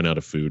 you're going to run out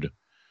of food.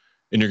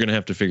 And you're going to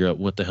have to figure out,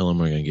 what the hell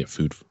am I going to get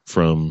food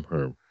from,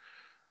 or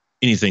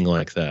anything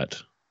like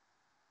that.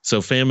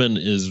 So famine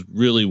is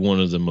really one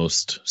of the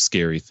most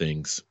scary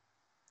things.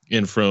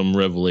 And from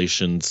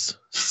Revelations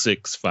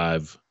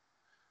 6:5,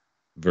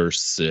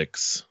 verse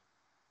 6,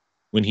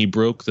 when he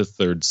broke the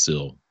third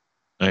seal,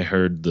 I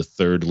heard the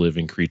third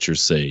living creature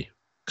say,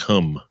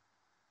 "Come."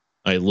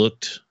 I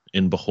looked,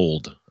 and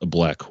behold, a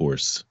black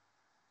horse.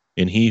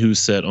 And he who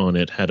sat on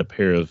it had a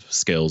pair of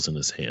scales in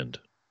his hand.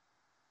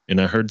 And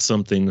I heard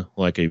something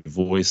like a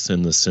voice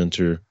in the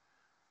center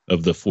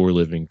of the four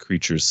living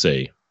creatures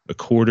say, "A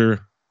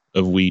quarter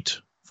of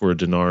wheat for a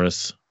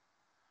denarius,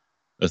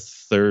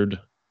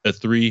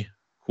 three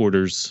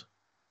quarters,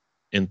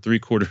 and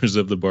 3/4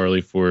 of the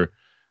barley for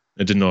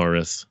a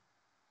denarius.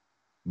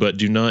 But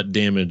do not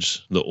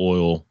damage the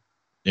oil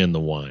and the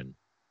wine."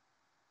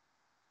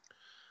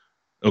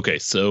 Okay,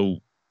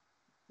 so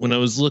when I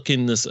was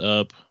looking this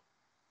up,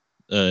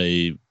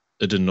 a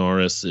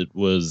denarius, it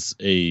was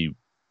a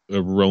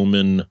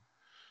Roman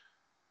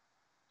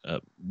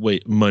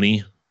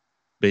money,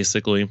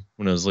 basically.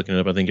 When I was looking it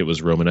up, I think it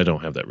was Roman. I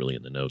don't have that really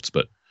in the notes,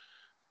 but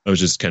I was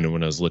just kind of,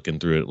 when I was looking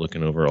through it,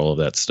 looking over all of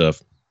that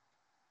stuff.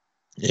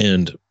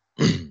 And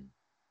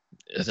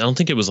I don't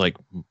think it was like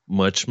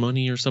much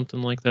money or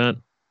something like that.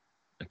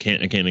 I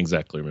can't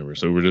exactly remember.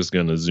 So we're just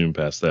going to zoom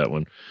past that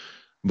one.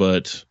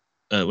 But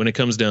when it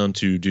comes down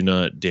to do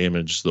not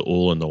damage the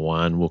oil and the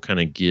wine, we'll kind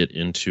of get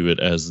into it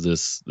as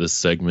this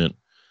segment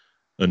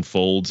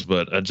unfolds.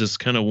 But I just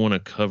kind of want to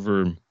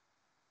cover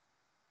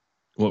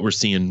what we're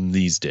seeing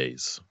these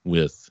days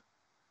with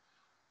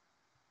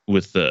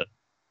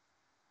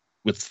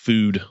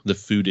food, the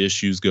food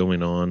issues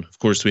going on. Of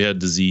course, we had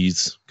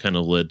disease kind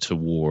of led to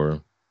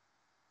war.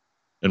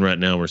 And right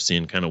now we're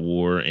seeing kind of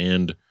war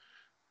and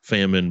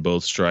famine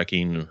both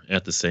striking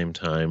at the same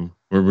time.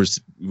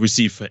 We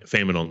see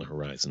famine on the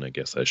horizon, I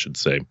guess I should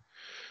say.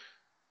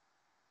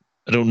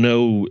 I don't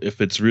know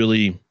if it's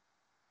really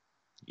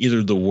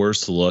either the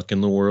worst luck in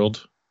the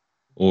world,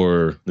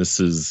 or this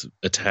is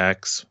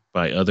attacks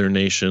by other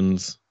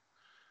nations,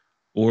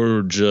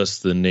 or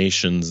just the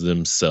nations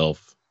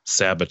themselves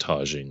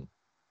sabotaging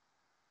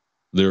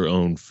their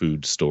own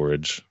food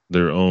storage,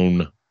 their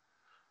own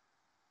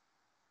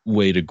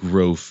way to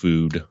grow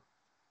food,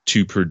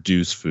 to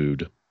produce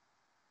food.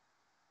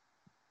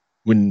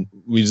 When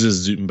we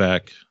just zoom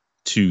back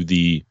to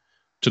the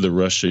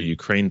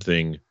Russia-Ukraine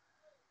thing,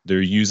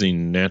 they're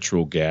using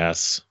natural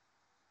gas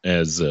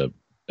as a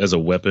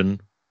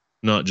weapon,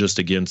 not just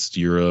against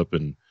Europe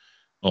and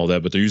all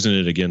that, but they're using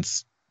it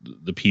against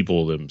the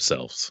people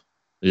themselves.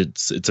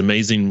 It's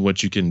amazing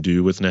what you can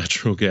do with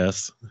natural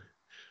gas.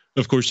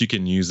 Of course, you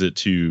can use it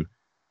to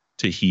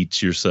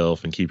heat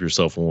yourself and keep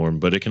yourself warm,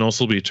 but it can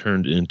also be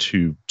turned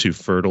into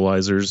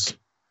fertilizers.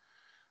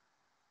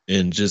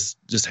 And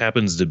just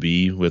happens to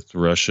be with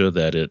Russia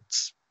that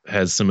it's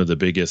has some of the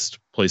biggest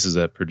places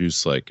that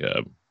produce like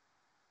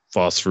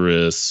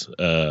phosphorus.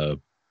 God,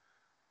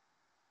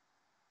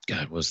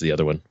 what's the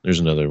other one? There's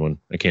another one.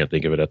 I can't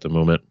think of it at the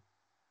moment.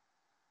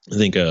 I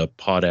think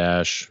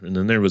potash, and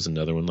then there was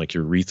another one like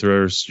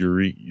urethra,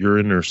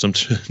 urine, or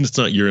something. It's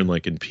not urine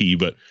like in pee,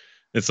 but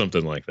it's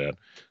something like that.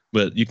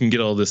 But you can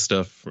get all this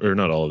stuff, or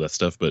not all of that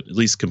stuff, but at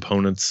least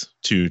components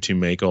to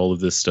make all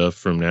of this stuff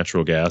from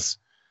natural gas.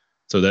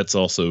 So that's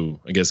also,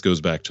 I guess, goes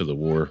back to the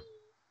war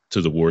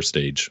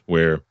stage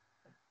where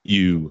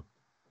you're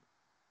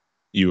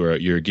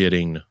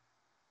getting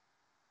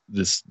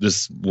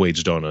this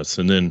waged on us,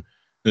 and then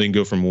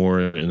go from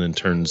war and then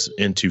turns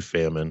into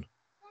famine.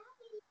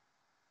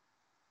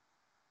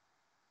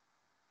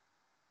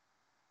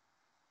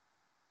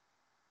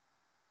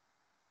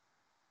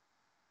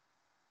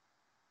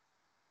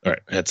 All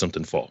right, I had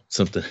something fall.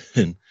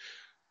 Something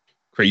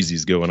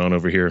crazy's going on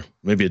over here.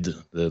 Maybe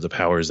the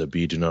powers that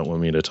be do not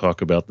want me to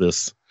talk about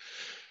this.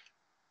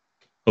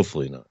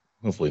 Hopefully not.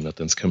 Hopefully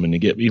nothing's coming to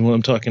get me while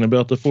I'm talking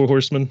about the Four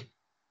Horsemen.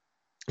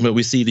 But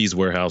we see these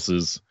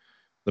warehouses,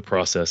 the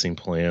processing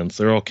plants,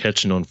 they're all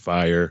catching on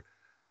fire.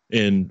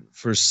 And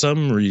for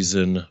some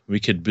reason,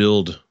 we could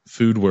build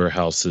food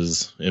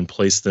warehouses and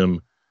place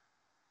them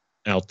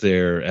out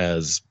there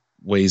as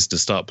ways to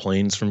stop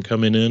planes from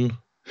coming in.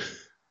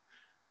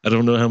 I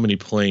don't know how many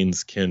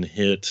planes can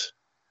hit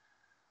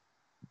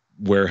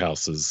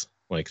warehouses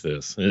like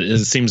this.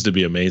 It seems to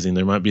be amazing.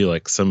 There might be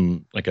like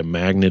a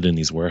magnet in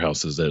these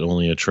warehouses that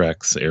only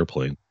attracts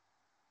airplane.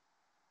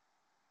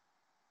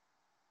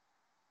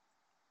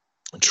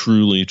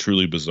 Truly,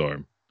 truly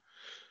bizarre.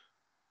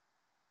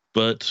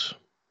 But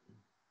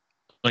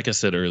like I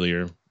said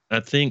earlier, I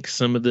think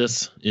some of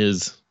this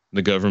is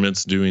the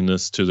government's doing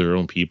this to their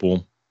own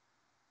people.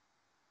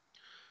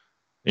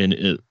 And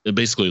it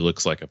basically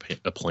looks like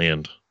a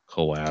planned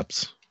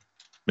collapse.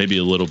 Maybe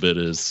a little bit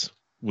is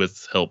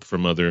with help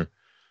from other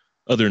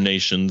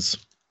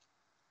nations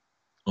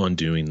on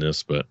doing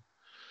this, but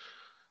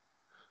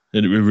it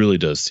really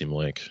does seem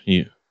like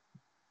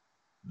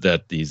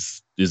that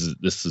this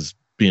is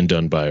being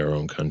done by our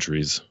own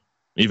countries.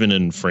 Even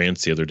in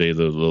France the other day,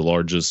 the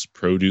largest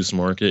produce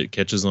market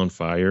catches on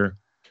fire.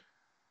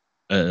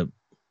 I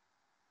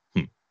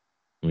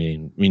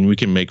mean, we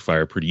can make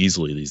fire pretty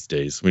easily these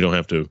days. We don't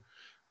have to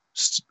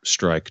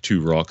strike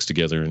two rocks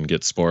together and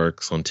get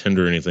sparks on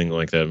tinder or anything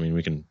like that. I mean,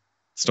 we can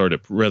start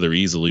it rather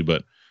easily,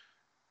 but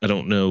I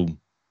don't know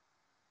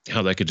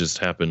how that could just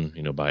happen,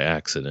 by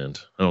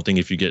accident. I don't think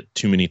if you get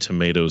too many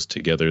tomatoes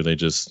together, they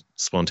just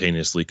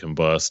spontaneously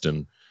combust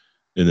and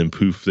then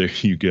poof, there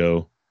you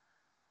go.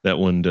 That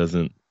one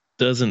doesn't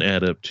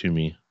add up to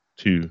me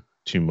too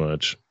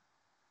much.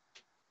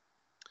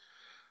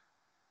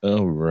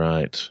 All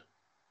right.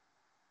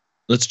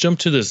 Let's jump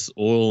to this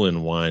oil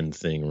and wine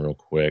thing real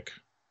quick.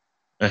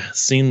 I've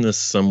seen this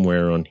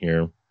somewhere on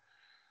here.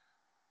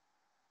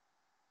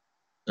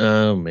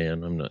 Oh,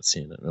 man, I'm not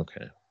seeing it.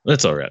 Okay.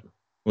 That's all right.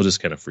 We'll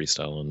just kind of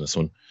freestyle on this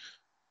one.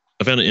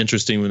 I found it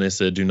interesting when they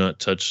said, do not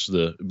damage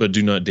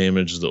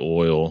the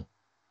oil.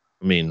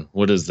 I mean,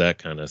 what does that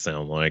kind of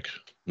sound like?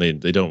 They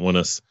don't want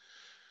us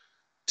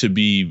to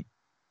be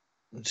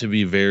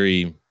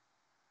very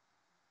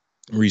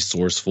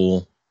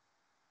resourceful.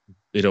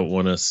 They don't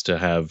want us to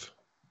have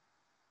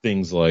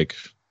things like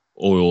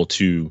oil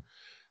to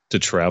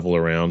travel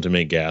around to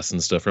make gas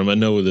and stuff from. I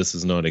know this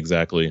is not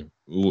exactly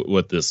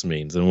what this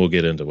means, and we'll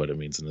get into what it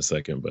means in a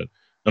second, but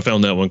I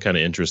found that one kind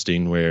of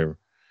interesting where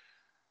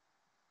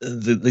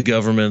the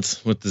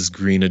government with this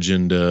green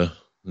agenda,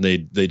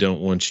 they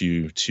don't want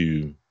you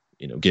to,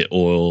 get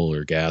oil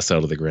or gas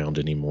out of the ground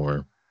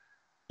anymore.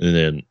 And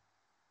then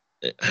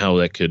how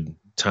that could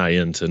tie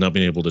into not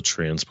being able to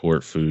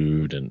transport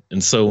food and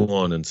so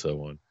on and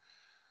so on.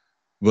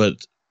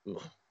 But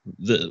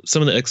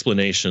some of the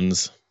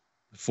explanations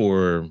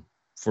for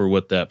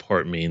what that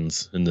part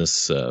means in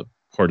this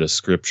part of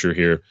scripture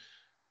here,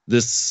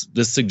 this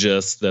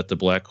suggests that the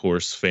Black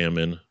Horse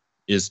famine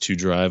is to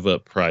drive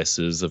up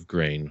prices of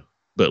grain,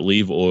 but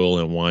leave oil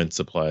and wine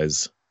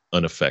supplies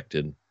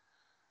unaffected.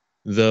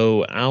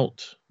 Though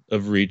out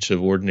of reach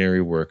of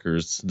ordinary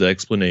workers, the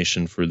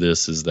explanation for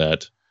this is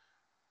that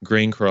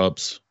grain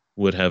crops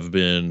would have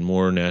been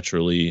more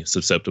naturally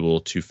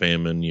susceptible to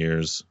famine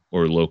years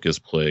or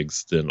locust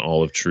plagues than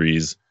olive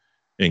trees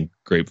and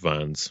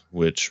grapevines,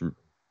 which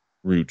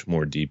root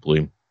more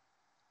deeply. I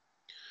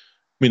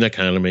mean, that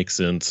kind of makes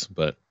sense,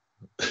 but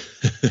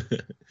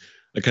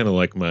I kind of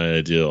like my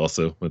idea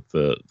also with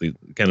the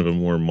kind of a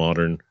more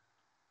modern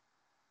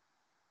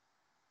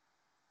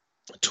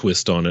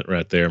twist on it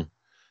right there.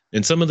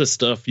 And some of the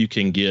stuff you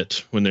can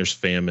get when there's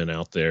famine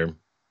out there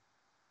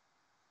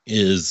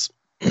is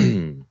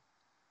you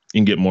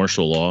can get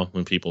martial law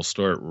when people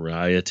start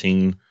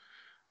rioting,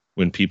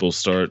 when people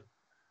start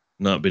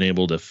not being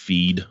able to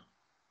feed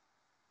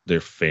their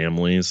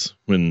families,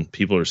 when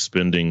people are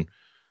spending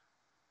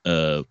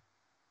half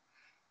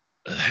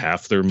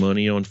their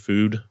money on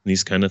food,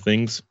 these kind of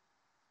things.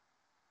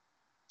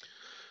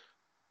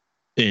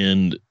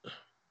 And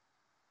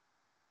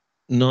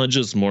not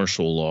just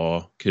martial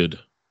law could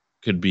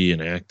could be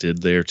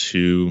enacted there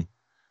too.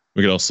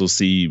 We could also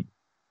see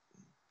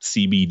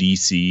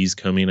CBDCs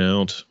coming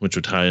out, which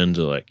would tie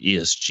into like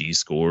ESG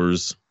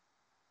scores.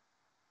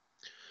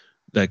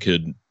 That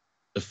could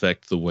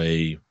affect the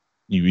way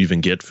you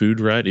even get food,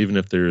 right? Even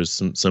if there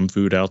is some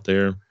food out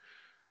there,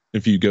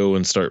 if you go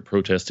and start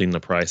protesting the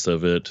price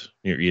of it,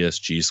 your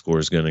ESG score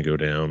is going to go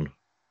down.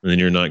 And then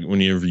you're not,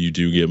 whenever you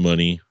do get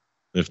money,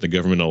 if the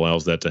government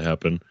allows that to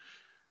happen,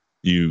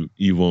 you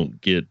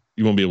won't be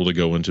able to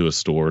go into a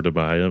store to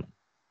buy it.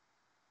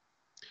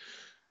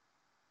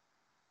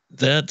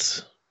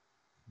 That,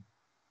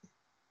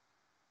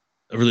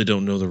 I really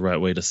don't know the right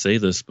way to say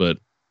this, but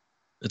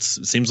it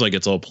seems like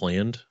it's all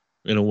planned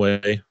in a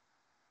way,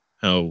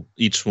 how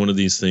each one of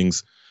these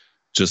things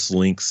just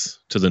links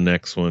to the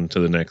next one,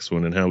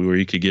 and how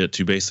we could get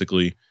to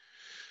basically,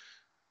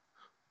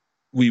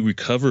 we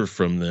recover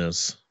from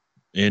this.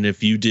 And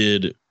if you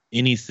did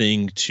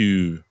anything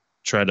to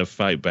try to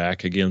fight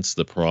back against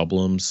the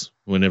problems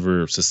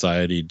whenever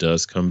society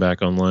does come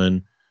back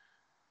online,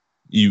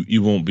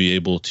 you won't be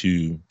able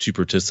to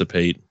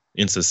participate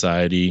in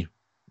society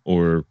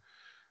or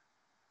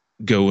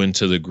go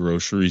into the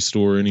grocery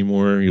store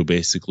anymore. You'll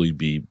basically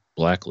be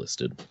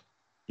blacklisted.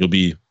 You'll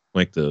be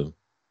like the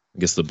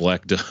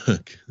black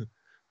duck,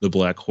 the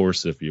black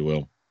horse, if you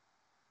will.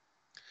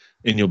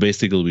 And you'll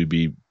basically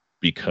be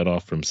cut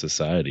off from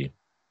society.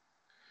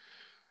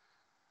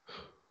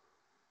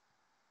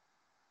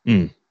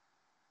 It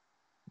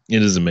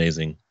is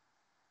amazing.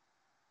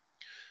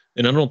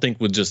 And I don't think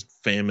with just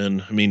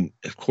famine, I mean,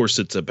 of course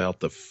it's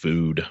about the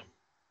food,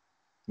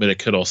 but it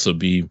could also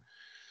be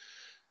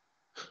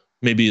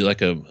maybe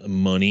like a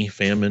money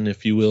famine,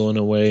 if you will, in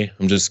a way.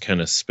 I'm just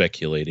kind of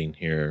speculating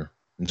here.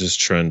 I'm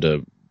just trying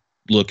to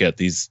look at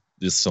this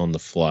on the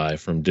fly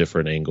from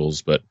different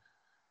angles, but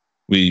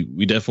we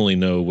definitely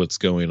know what's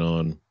going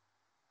on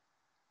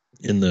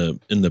in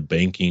the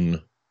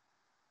banking,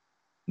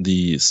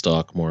 the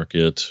stock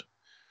market,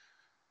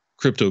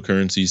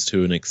 cryptocurrencies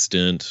to an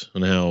extent,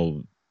 and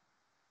how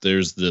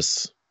there's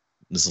this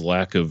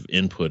lack of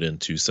input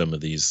into some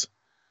of these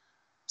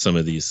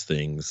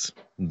things.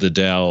 The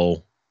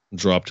Dow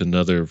dropped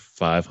another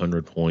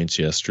 500 points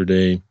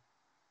yesterday.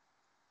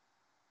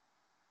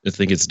 I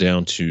think it's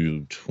down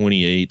to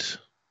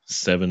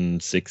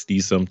 28,760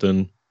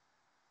 something.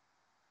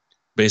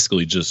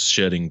 Basically just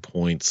shedding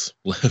points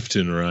left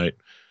and right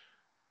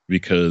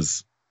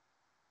because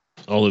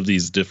all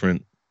these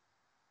different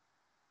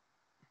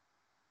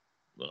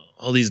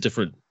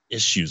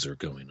issues are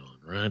going on,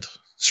 right?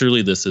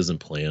 Surely this isn't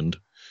planned.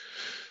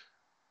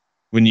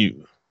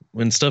 When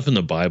stuff in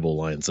the Bible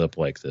lines up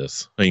like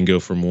this, I can go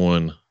from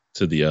one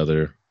to the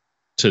other.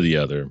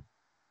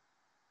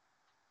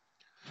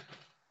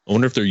 I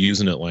wonder if they're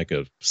using it like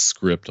a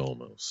script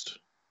almost.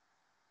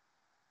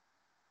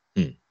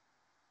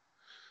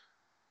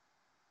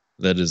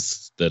 That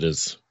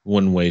is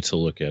one way to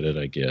look at it,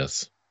 I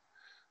guess.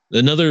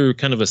 Another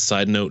kind of a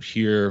side note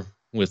here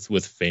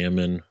with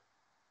famine.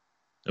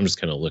 I'm just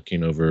kind of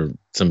looking over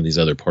some of these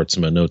other parts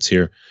of my notes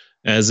here.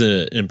 As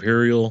an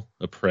imperial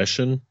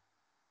oppression,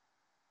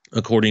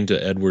 according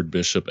to Edward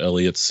Bishop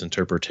Elliott's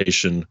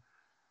interpretation,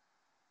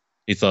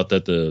 he thought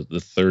that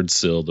the third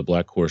seal, the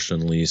black horse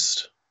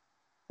unleashed,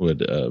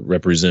 would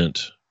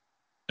represent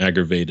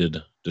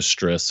aggravated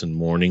distress and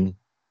mourning.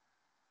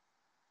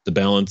 The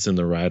balance in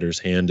the rider's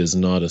hand is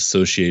not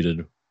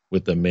associated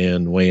with the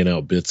man weighing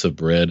out bits of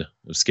bread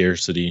of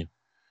scarcity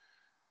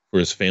for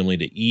his family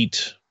to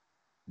eat,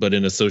 but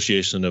in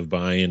association of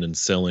buying and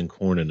selling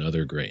corn and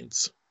other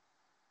grains.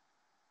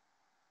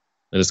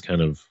 That is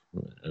kind of,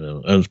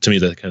 to me,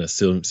 that kind of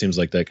still seems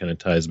like that kind of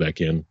ties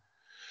back in.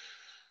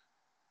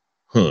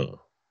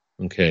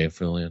 Okay,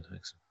 affiliate.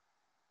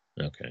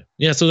 Okay.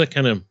 Yeah, so that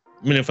kind of,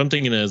 I mean, if I'm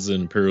thinking as an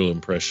imperial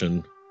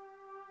oppression,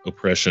 I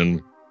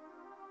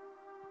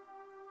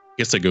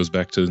guess that goes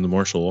back to the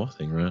martial law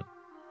thing, right?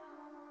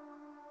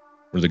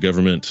 Where the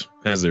government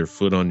has their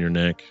foot on your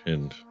neck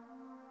and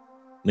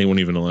they won't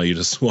even allow you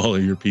to swallow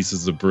your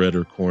pieces of bread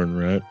or corn,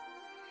 right?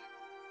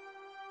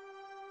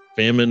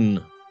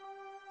 Famine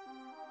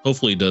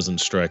hopefully doesn't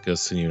strike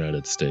us in the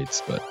United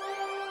States, but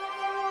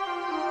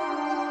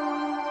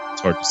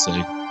it's hard to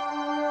say.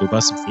 Go buy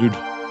some food.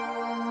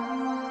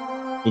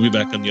 We'll be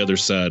back on the other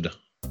side.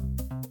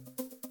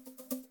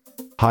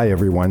 Hi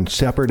everyone,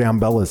 Shepherd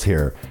Ambellas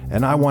here,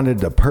 and I wanted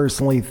to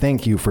personally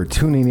thank you for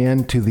tuning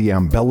in to the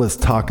Ambellas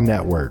Talk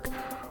Network,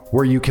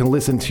 where you can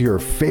listen to your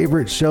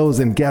favorite shows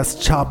and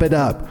guests chop it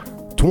up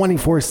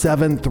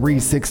 24/7,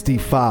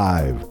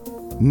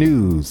 365.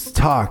 News,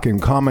 talk,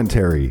 and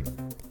commentary.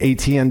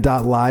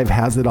 ATN.live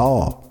has it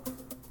all.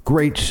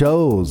 Great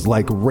shows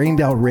like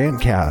Rained Out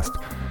Rantcast,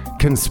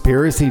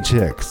 Conspiracy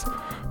Chicks,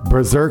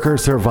 Berserker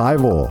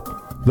Survival,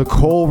 The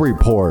Cole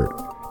Report,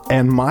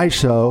 and my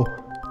show,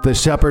 The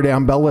Shepherd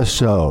Ambellas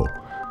Show.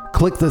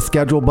 Click the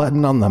schedule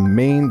button on the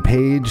main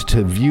page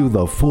to view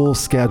the full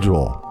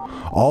schedule.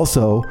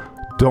 Also,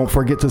 don't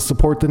forget to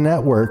support the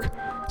network.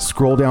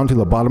 Scroll down to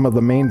the bottom of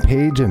the main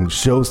page and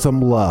show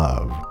some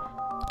love.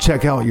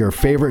 Check out your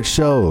favorite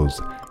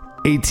shows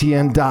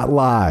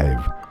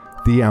ATN.live,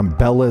 the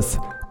Ambellis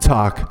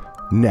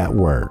Talk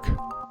Network.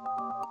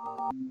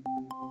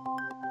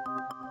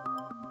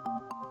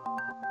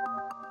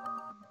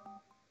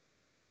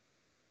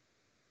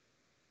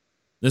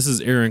 This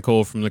is Aaron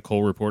Cole from the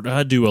Cole Report.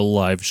 I do a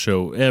live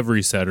show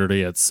every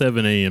Saturday at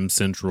 7 a.m.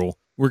 Central.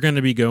 We're going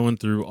to be going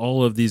through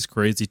all of these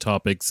crazy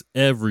topics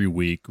every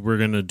week. We're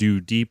going to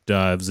do deep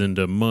dives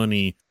into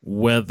money,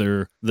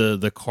 weather,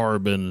 the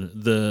carbon,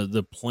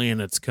 the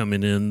planets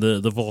coming in,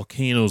 the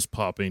volcanoes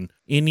popping,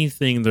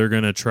 anything they're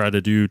going to try to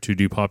do to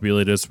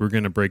depopulate us. We're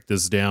going to break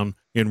this down,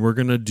 and we're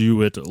going to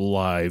do it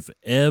live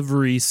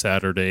every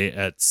Saturday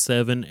at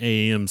 7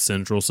 a.m.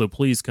 Central. So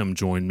please come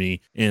join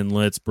me, and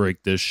let's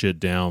break this shit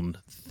down.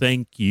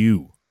 Thank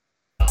you.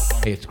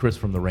 Hey, it's Chris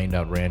from the Rained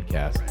Out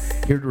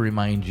Rantcast. Here to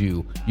remind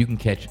you, you can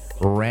catch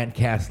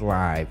Rantcast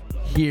Live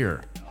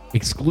here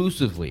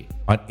exclusively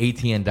on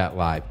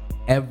ATN.live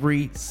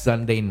every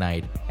Sunday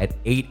night at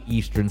 8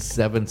 Eastern,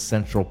 7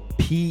 Central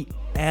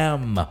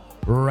p.m.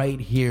 right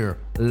here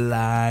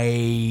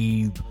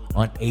live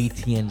on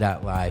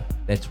ATN.live.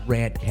 That's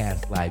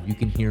Rantcast Live. You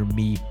can hear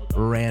me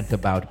rant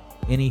about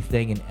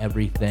anything and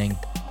everything,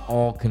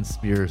 all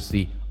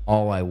conspiracy,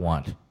 all I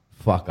want.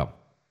 Fuck them.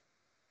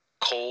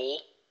 Coal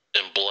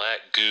and black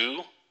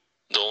goo?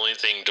 The only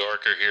thing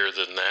darker here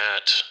than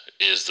that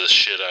is the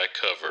shit I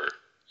cover.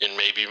 And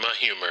maybe my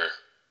humor.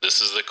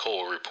 This is the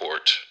Cole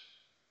Report.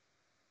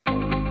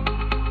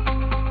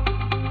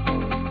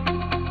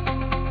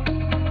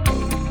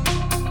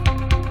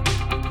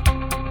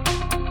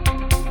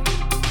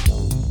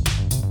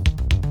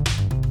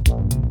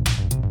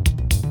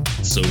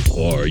 So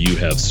far, you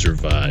have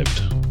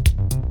survived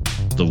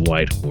the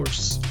white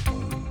horse,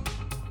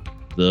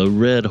 the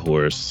red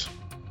horse,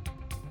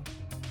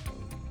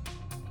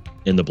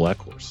 and the black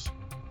horse.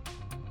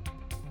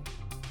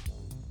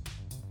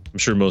 I'm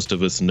sure most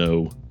of us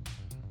know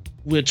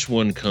which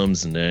one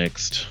comes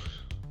next.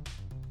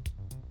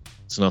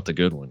 It's not the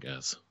good one,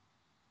 guys.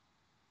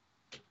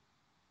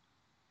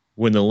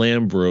 When the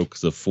Lamb broke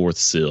the fourth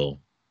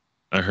seal,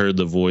 I heard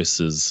the voice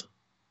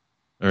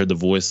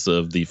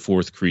of the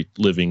fourth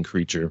living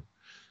creature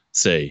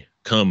say,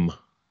 "Come."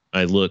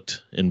 I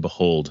looked, and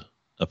behold,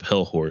 a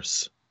pale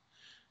horse,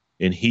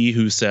 and he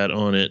who sat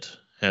on it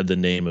had the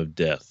name of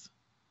Death,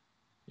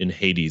 and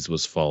Hades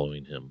was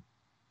following him.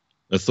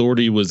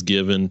 Authority was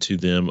given to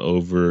them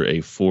over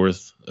a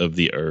fourth of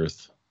the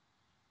earth,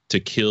 to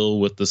kill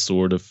with the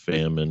sword of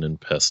famine and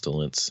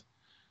pestilence,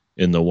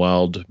 and the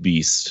wild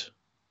beast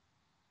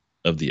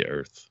of the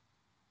earth.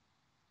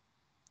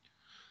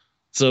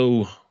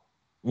 So, I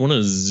want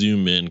to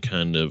zoom in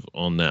kind of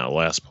on that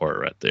last part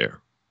right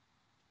there.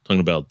 Talking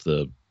about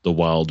the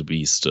wild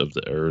beast of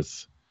the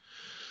earth.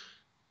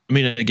 I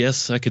mean, I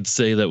guess I could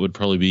say that would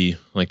probably be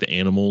like the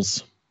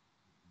animals.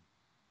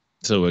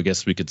 So I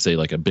guess we could say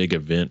like a big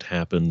event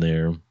happened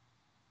there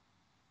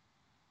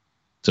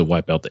to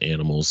wipe out the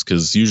animals,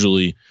 because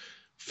usually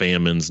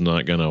famine's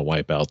not going to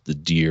wipe out the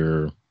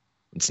deer.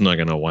 It's not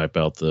going to wipe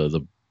out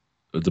the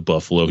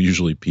buffalo.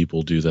 Usually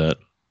people do that,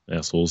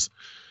 assholes.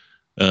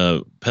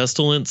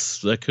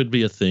 Pestilence, that could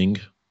be a thing.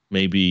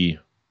 Maybe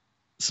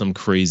some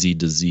crazy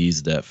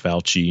disease that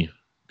Fauci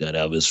got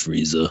out of his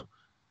freezer.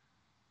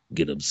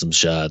 Get him some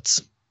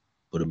shots.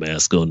 Put a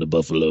mask on the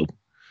buffalo.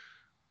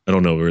 I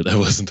don't know where that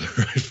wasn't the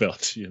right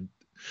Fauci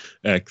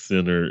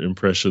accent or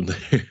impression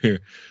there.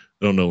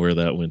 I don't know where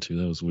that went to.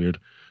 That was weird.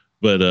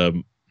 But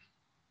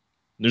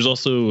there's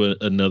also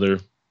another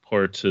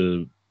part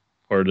of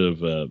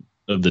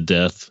the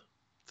death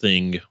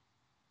thing.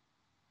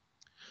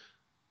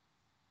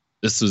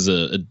 This is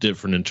a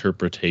different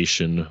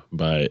interpretation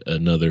by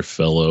another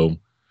fellow.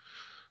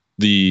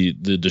 The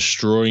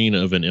destroying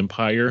of an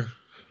empire,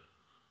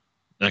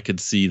 I could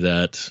see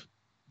that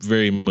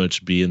very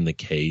much being the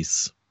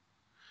case.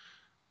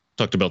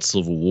 Talked about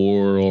Civil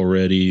War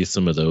already,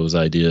 some of those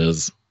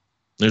ideas.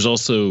 There's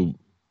also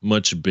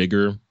much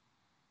bigger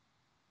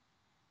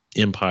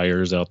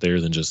empires out there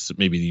than just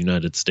maybe the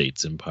United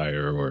States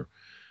empire or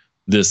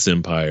this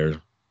empire.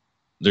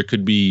 There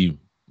could be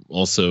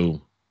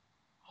also,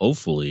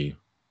 hopefully,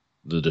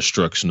 the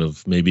destruction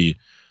of maybe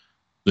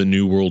the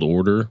New World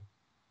Order.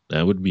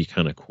 That would be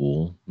kind of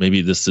cool.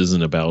 Maybe this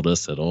isn't about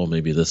us at all.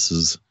 Maybe this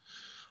is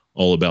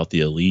all about the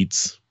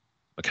elites.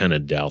 I kind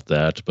of doubt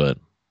that, but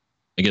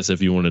I guess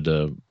if you wanted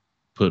to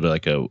put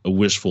like a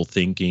wishful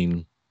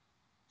thinking,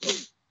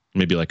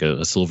 maybe like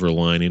a silver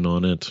lining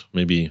on it,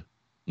 maybe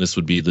this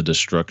would be the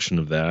destruction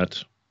of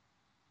that.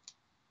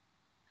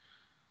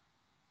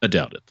 I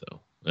doubt it, though.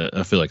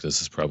 I feel like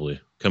this is probably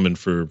coming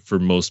for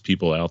most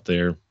people out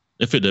there,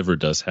 if it ever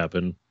does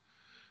happen.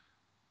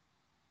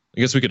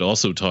 I guess we could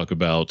also talk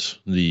about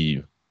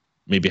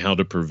maybe how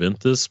to prevent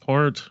this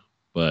part,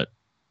 but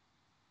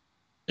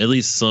at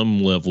least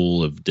some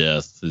level of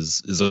death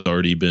is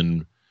already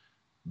been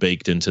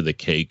baked into the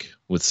cake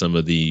with some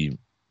of the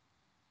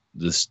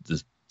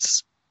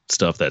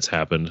stuff that's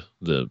happened,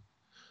 the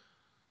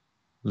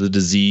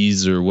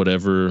disease or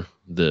whatever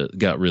that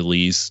got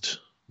released,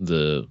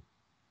 the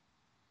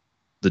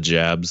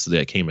jabs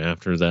that came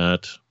after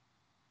that.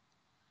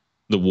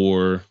 the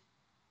war.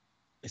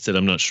 He said,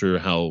 I'm not sure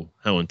how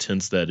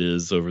intense that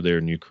is over there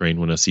in Ukraine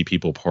when I see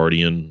people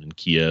partying in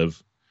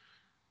Kiev.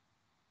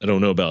 I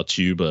don't know about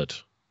you, but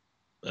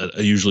I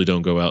usually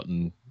don't go out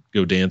and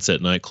go dance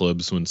at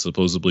nightclubs when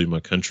supposedly my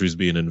country's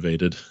being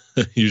invaded.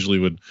 I usually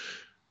would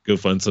go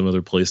find some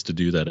other place to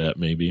do that at,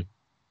 maybe.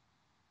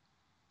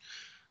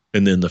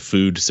 And then the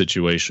food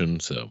situation.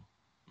 So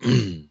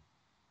we're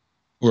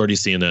already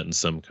seeing that in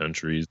some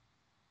countries.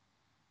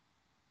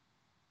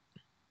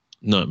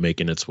 Not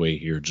making its way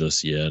here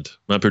just yet.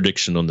 My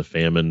prediction on the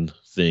famine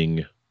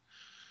thing,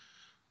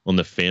 on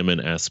the famine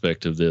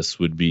aspect of this,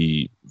 would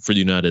be for the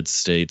United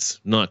States,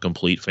 not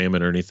complete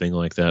famine or anything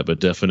like that, but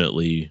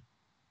definitely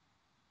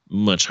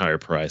much higher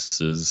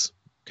prices,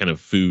 kind of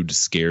food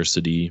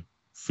scarcity,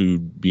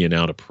 food being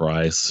out of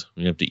price.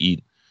 You have to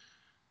eat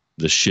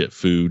the shit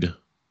food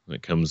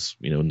that comes,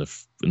 in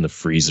the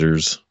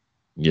freezers.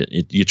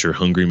 Get your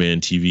Hungry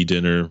Man TV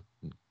dinner.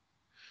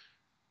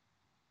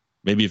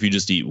 Maybe if you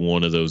just eat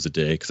one of those a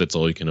day, because that's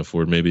all you can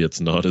afford, maybe it's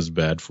not as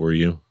bad for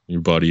you. Your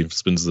body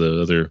spends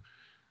the other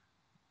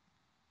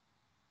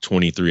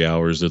 23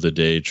 hours of the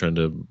day trying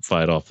to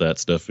fight off that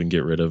stuff and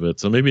get rid of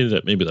it. So maybe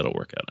that'll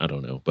work out. I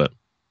don't know, but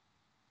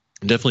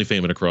definitely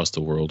famine across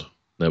the world.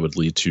 That would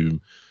lead to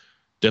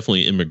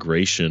definitely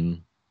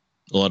immigration.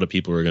 A lot of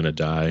people are going to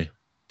die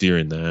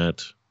during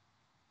that.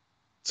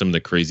 Some of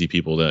the crazy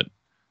people that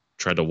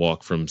try to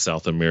walk from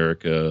South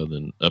America,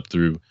 then up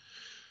through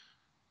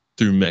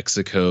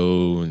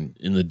Mexico and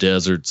in the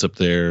deserts up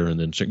there, and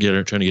then trying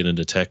to get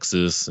into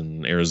Texas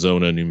and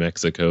Arizona, New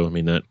Mexico. I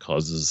mean, that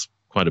causes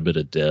quite a bit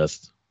of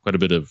death, quite a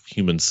bit of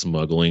human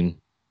smuggling.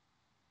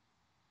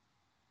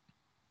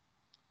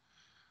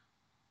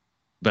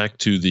 Back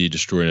to the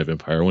destroying of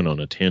empire. I went on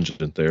a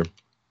tangent there.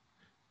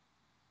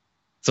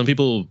 Some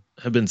people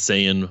have been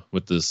saying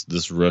with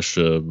this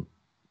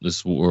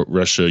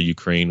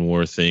Russia-Ukraine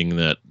war thing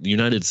that the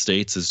United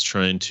States is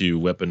trying to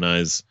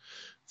weaponize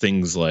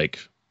things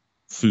like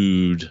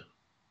food,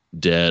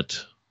 debt,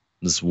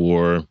 this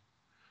war,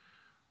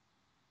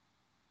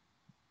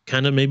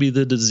 kind of maybe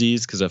the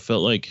disease, because I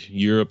felt like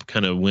Europe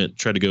kind of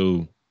tried to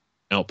go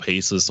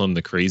outpace us on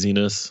the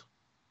craziness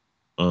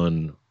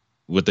on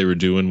what they were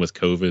doing with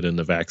COVID and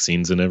the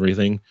vaccines and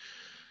everything.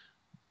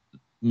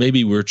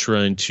 Maybe we're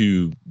trying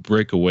to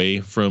break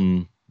away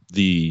from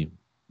the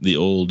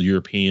old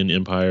European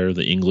empire,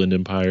 the England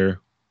empire.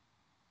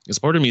 Because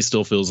part of me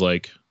still feels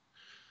like,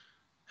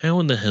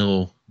 how in the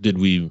hell did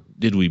we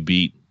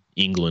beat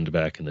England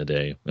back in the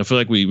day? I feel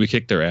like we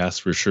kicked their ass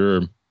for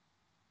sure.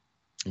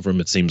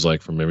 It seems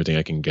like from everything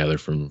I can gather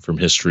from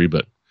history,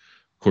 but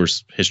of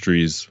course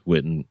history is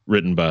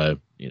written by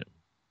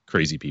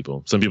crazy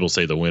people. Some people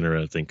say the winner,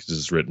 I think,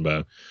 is written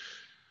by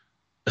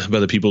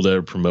the people that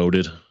are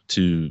promoted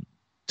to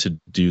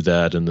do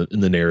that in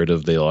the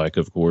narrative they like,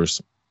 of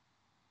course.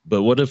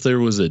 But what if there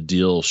was a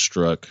deal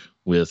struck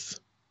with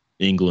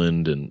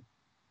England, and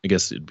I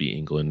guess it'd be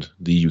England,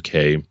 the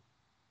UK,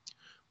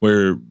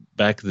 where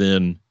back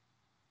then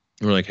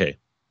we're like, hey,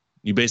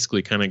 you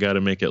basically kind of got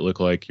to make it look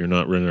like you're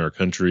not running our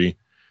country.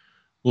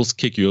 We'll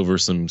kick you over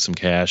some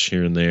cash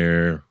here and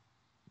there,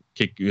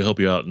 help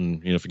you out,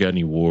 and if you got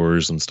any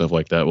wars and stuff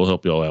like that, we'll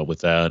help you all out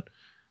with that.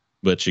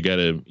 But you got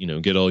to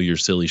get all your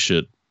silly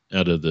shit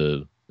out of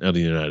the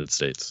United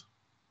States.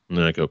 And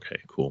they're like, okay,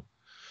 cool.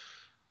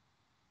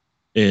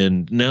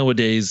 And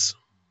nowadays,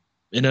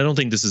 and I don't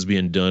think this is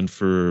being done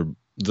for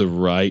the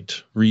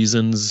right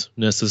reasons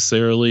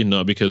necessarily,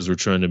 not because we're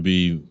trying to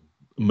be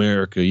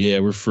America.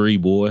 Yeah, we're free,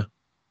 boy.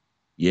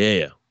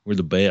 Yeah, we're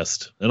the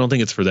best. I don't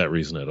think it's for that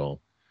reason at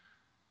all.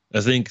 I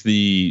think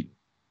the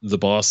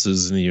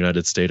bosses in the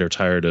United States are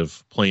tired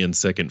of playing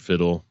second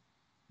fiddle.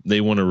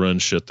 They want to run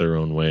shit their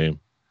own way.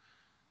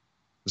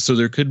 So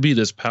there could be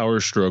this power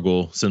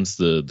struggle since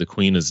the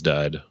Queen has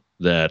died,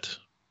 that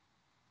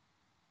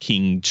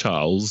King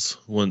Charles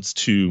wants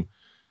to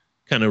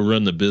kind of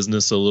run the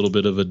business a little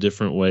bit of a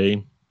different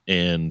way.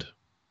 And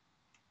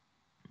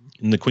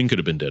the Queen could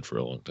have been dead for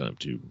a long time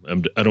too. I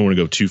don't want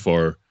to go too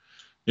far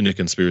into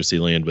conspiracy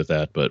land with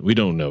that, but we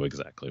don't know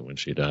exactly when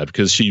she died,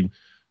 because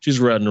she's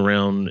riding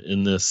around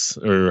in this,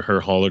 or her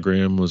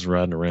hologram was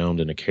riding around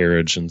in a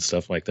carriage and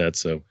stuff like that.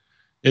 So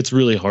it's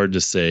really hard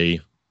to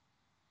say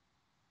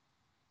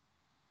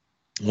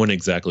when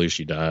exactly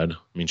she died.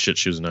 I mean, shit,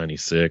 she was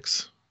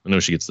 96. I know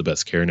she gets the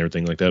best care and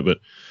everything like that, but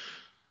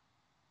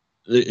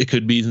that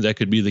could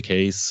be the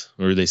case,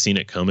 or they seen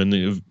it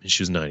coming.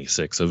 She was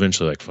 96, so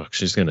eventually, like, fuck,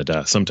 she's gonna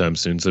die sometime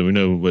soon. So we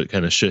know what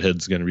kind of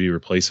shithead's gonna be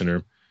replacing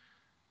her,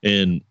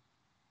 and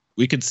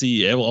we could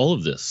see all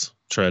of this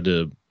try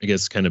to, I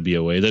guess, kind of be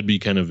a way. That'd be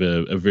kind of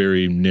a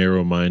very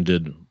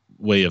narrow-minded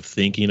way of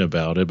thinking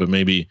about it. But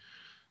maybe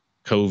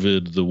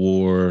COVID, the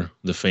war,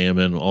 the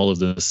famine, all of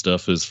this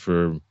stuff is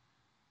for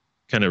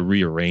kind of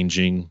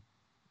rearranging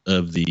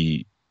of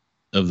the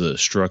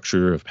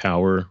structure of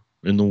power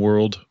in the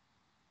world,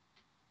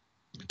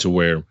 to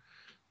where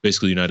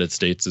basically the United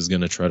States is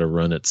going to try to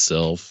run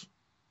itself,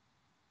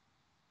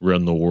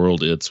 run the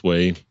world its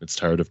way. It's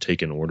tired of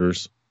taking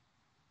orders.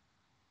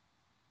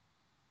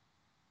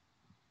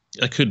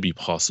 That could be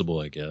possible,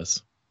 I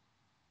guess.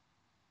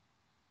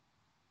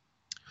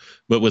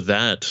 But with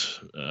that,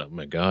 oh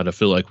my God, I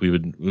feel like we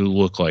would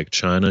look like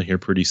China here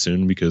pretty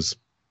soon, because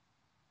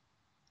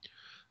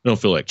I don't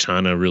feel like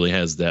China really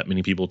has that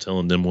many people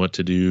telling them what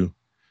to do,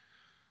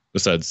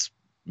 besides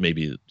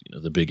maybe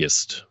the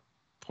biggest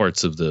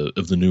parts of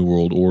the New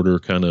World Order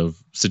kind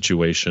of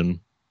situation.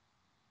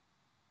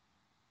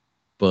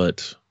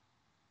 But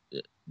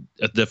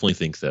I definitely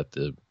think that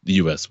the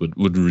U.S.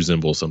 would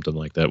resemble something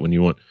like that, when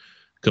you want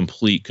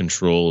complete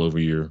control over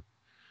your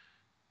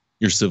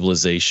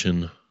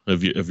civilization,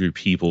 of your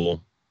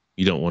people.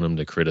 You don't want them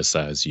to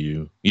criticize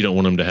you. You don't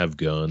want them to have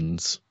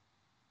guns.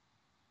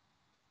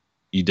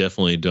 You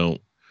definitely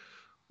don't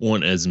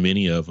want as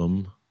many of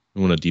them.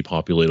 You want to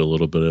depopulate a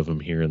little bit of them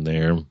here and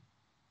there.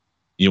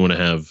 You want to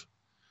have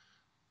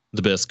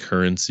the best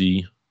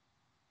currency.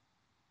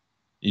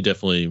 You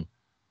definitely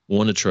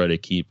want to try to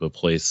keep a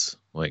place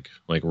like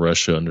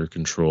Russia under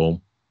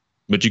control.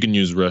 But you can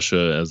use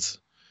Russia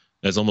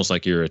as almost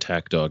like your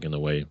attack dog in a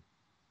way.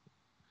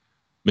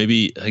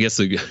 Maybe, I guess,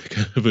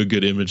 kind of a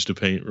good image to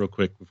paint real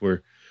quick before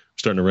we're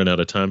starting to run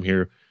out of time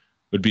here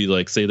would be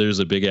like, say there's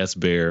a big ass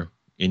bear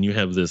and you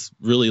have this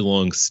really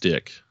long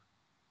stick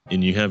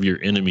and you have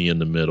your enemy in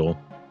the middle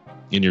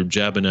and you're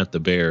jabbing at the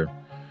bear,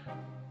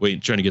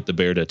 trying to get the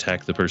bear to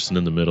attack the person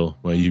in the middle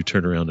while you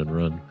turn around and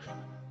run.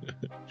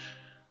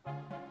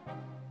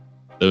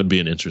 That would be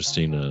an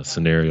interesting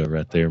scenario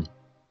right there.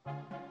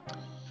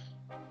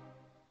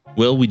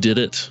 Well, we did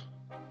it.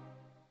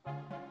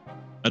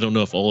 I don't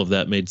know if all of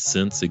that made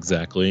sense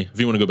exactly. If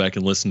you want to go back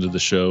and listen to the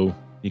show,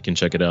 you can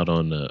check it out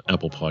on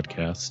Apple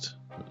Podcast,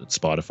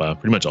 Spotify,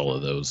 pretty much all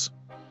of those.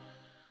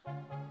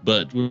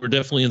 But we're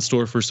definitely in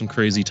store for some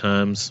crazy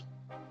times.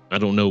 I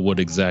don't know what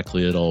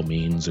exactly it all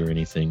means or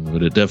anything,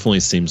 but it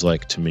definitely seems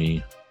like to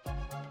me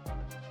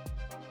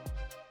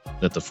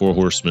that the Four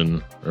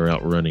Horsemen are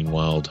out running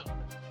wild.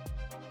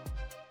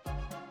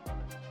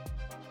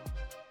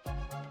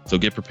 So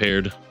get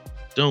prepared.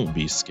 Don't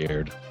be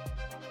scared.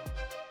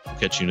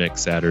 Catch you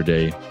next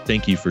Saturday.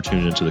 Thank you for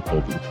tuning into the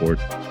Cold Report.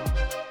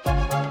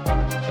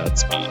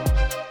 Godspeed.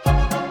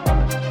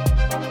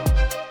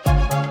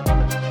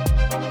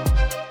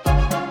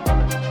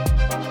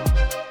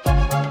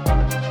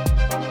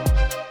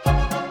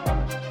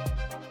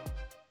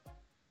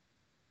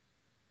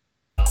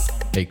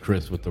 Hey,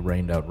 Chris with the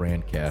Rained Out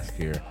Randcast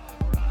here.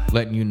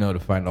 Letting you know to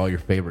find all your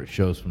favorite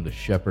shows, from the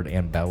Shepard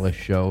and Bella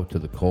Show to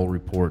the Cole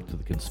Report to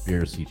the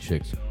Conspiracy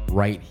Chicks,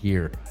 right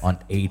here on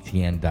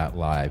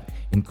ATN.live,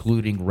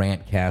 including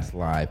Rantcast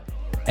Live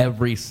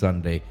every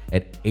Sunday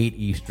at 8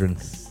 Eastern,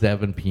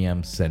 7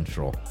 p.m.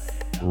 Central,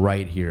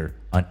 right here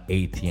on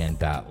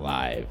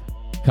ATN.live.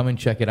 Come and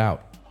check it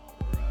out.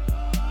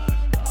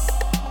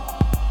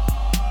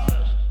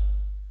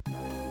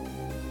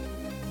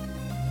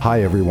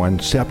 Hi everyone,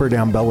 Shepard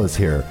Ambellas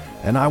here,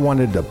 and I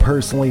wanted to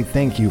personally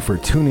thank you for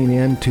tuning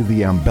in to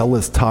the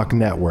Ambellas Talk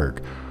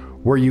Network,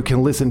 where you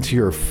can listen to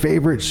your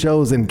favorite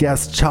shows and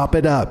guests chop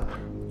it up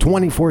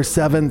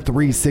 24/7,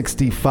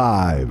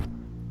 365.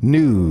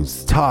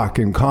 News, talk,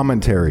 and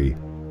commentary.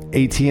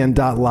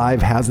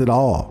 ATN.live has it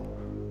all.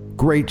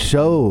 Great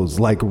shows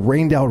like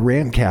Rained Out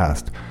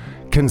Rantcast,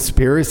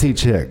 Conspiracy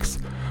Chicks,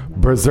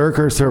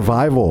 Berserker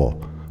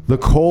Survival, The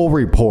Cole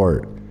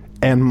Report,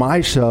 and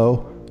my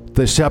show,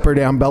 The Shepard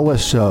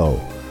Ambellas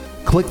Show.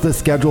 Click the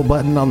schedule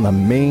button on the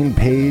main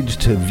page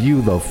to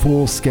view the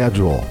full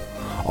schedule.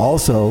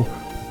 Also,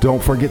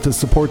 don't forget to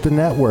support the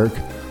network.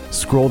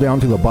 Scroll down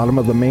to the bottom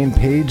of the main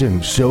page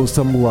and show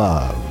some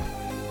love.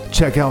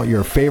 Check out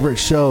your favorite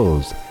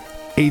shows.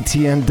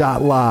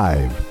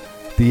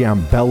 ATN.live, the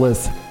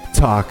Ambellas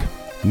Talk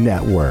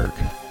Network.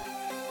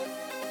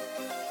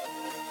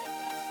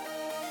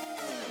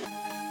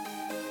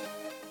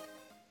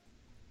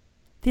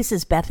 This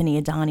is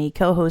Bethany Adani,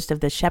 co-host of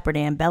the Shepard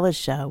Ambellas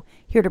Show,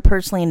 here to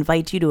personally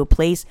invite you to a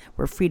place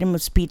where freedom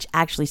of speech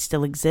actually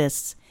still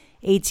exists.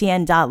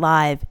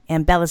 ATN.live,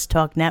 Ambellas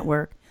Talk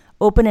Network.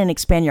 Open and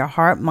expand your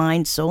heart,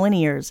 mind, soul, and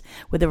ears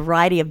with a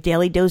variety of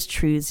daily dose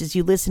truths as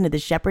you listen to the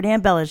Shepard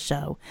Ambellas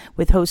Show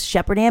with host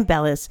Shepard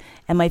Ambellas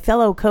and my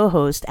fellow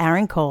co-host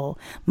Aaron Cole,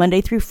 Monday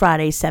through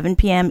Friday, 7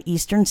 p.m.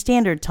 Eastern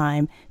Standard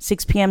Time,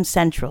 6 p.m.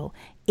 Central.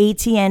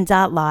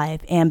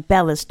 ATN.live,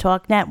 Ambellas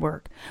Talk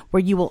Network,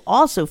 where you will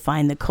also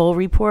find the Cole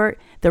Report,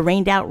 the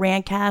Rained Out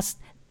Rantcast,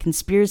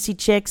 Conspiracy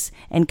Chicks,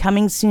 and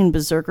coming soon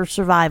Berserker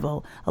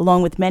Survival,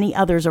 along with many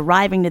others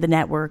arriving to the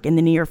network in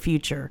the near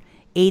future.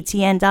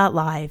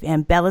 ATN.live,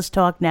 Ambellas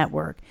Talk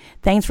Network.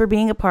 Thanks for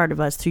being a part of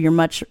us through your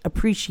much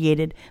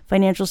appreciated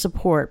financial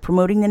support,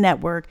 promoting the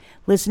network,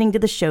 listening to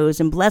the shows,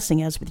 and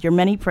blessing us with your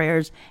many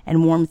prayers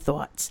and warm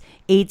thoughts.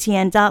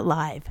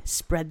 ATN.live.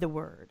 Spread the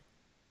word.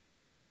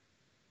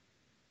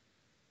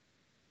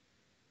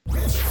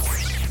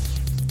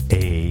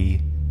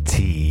 ATN.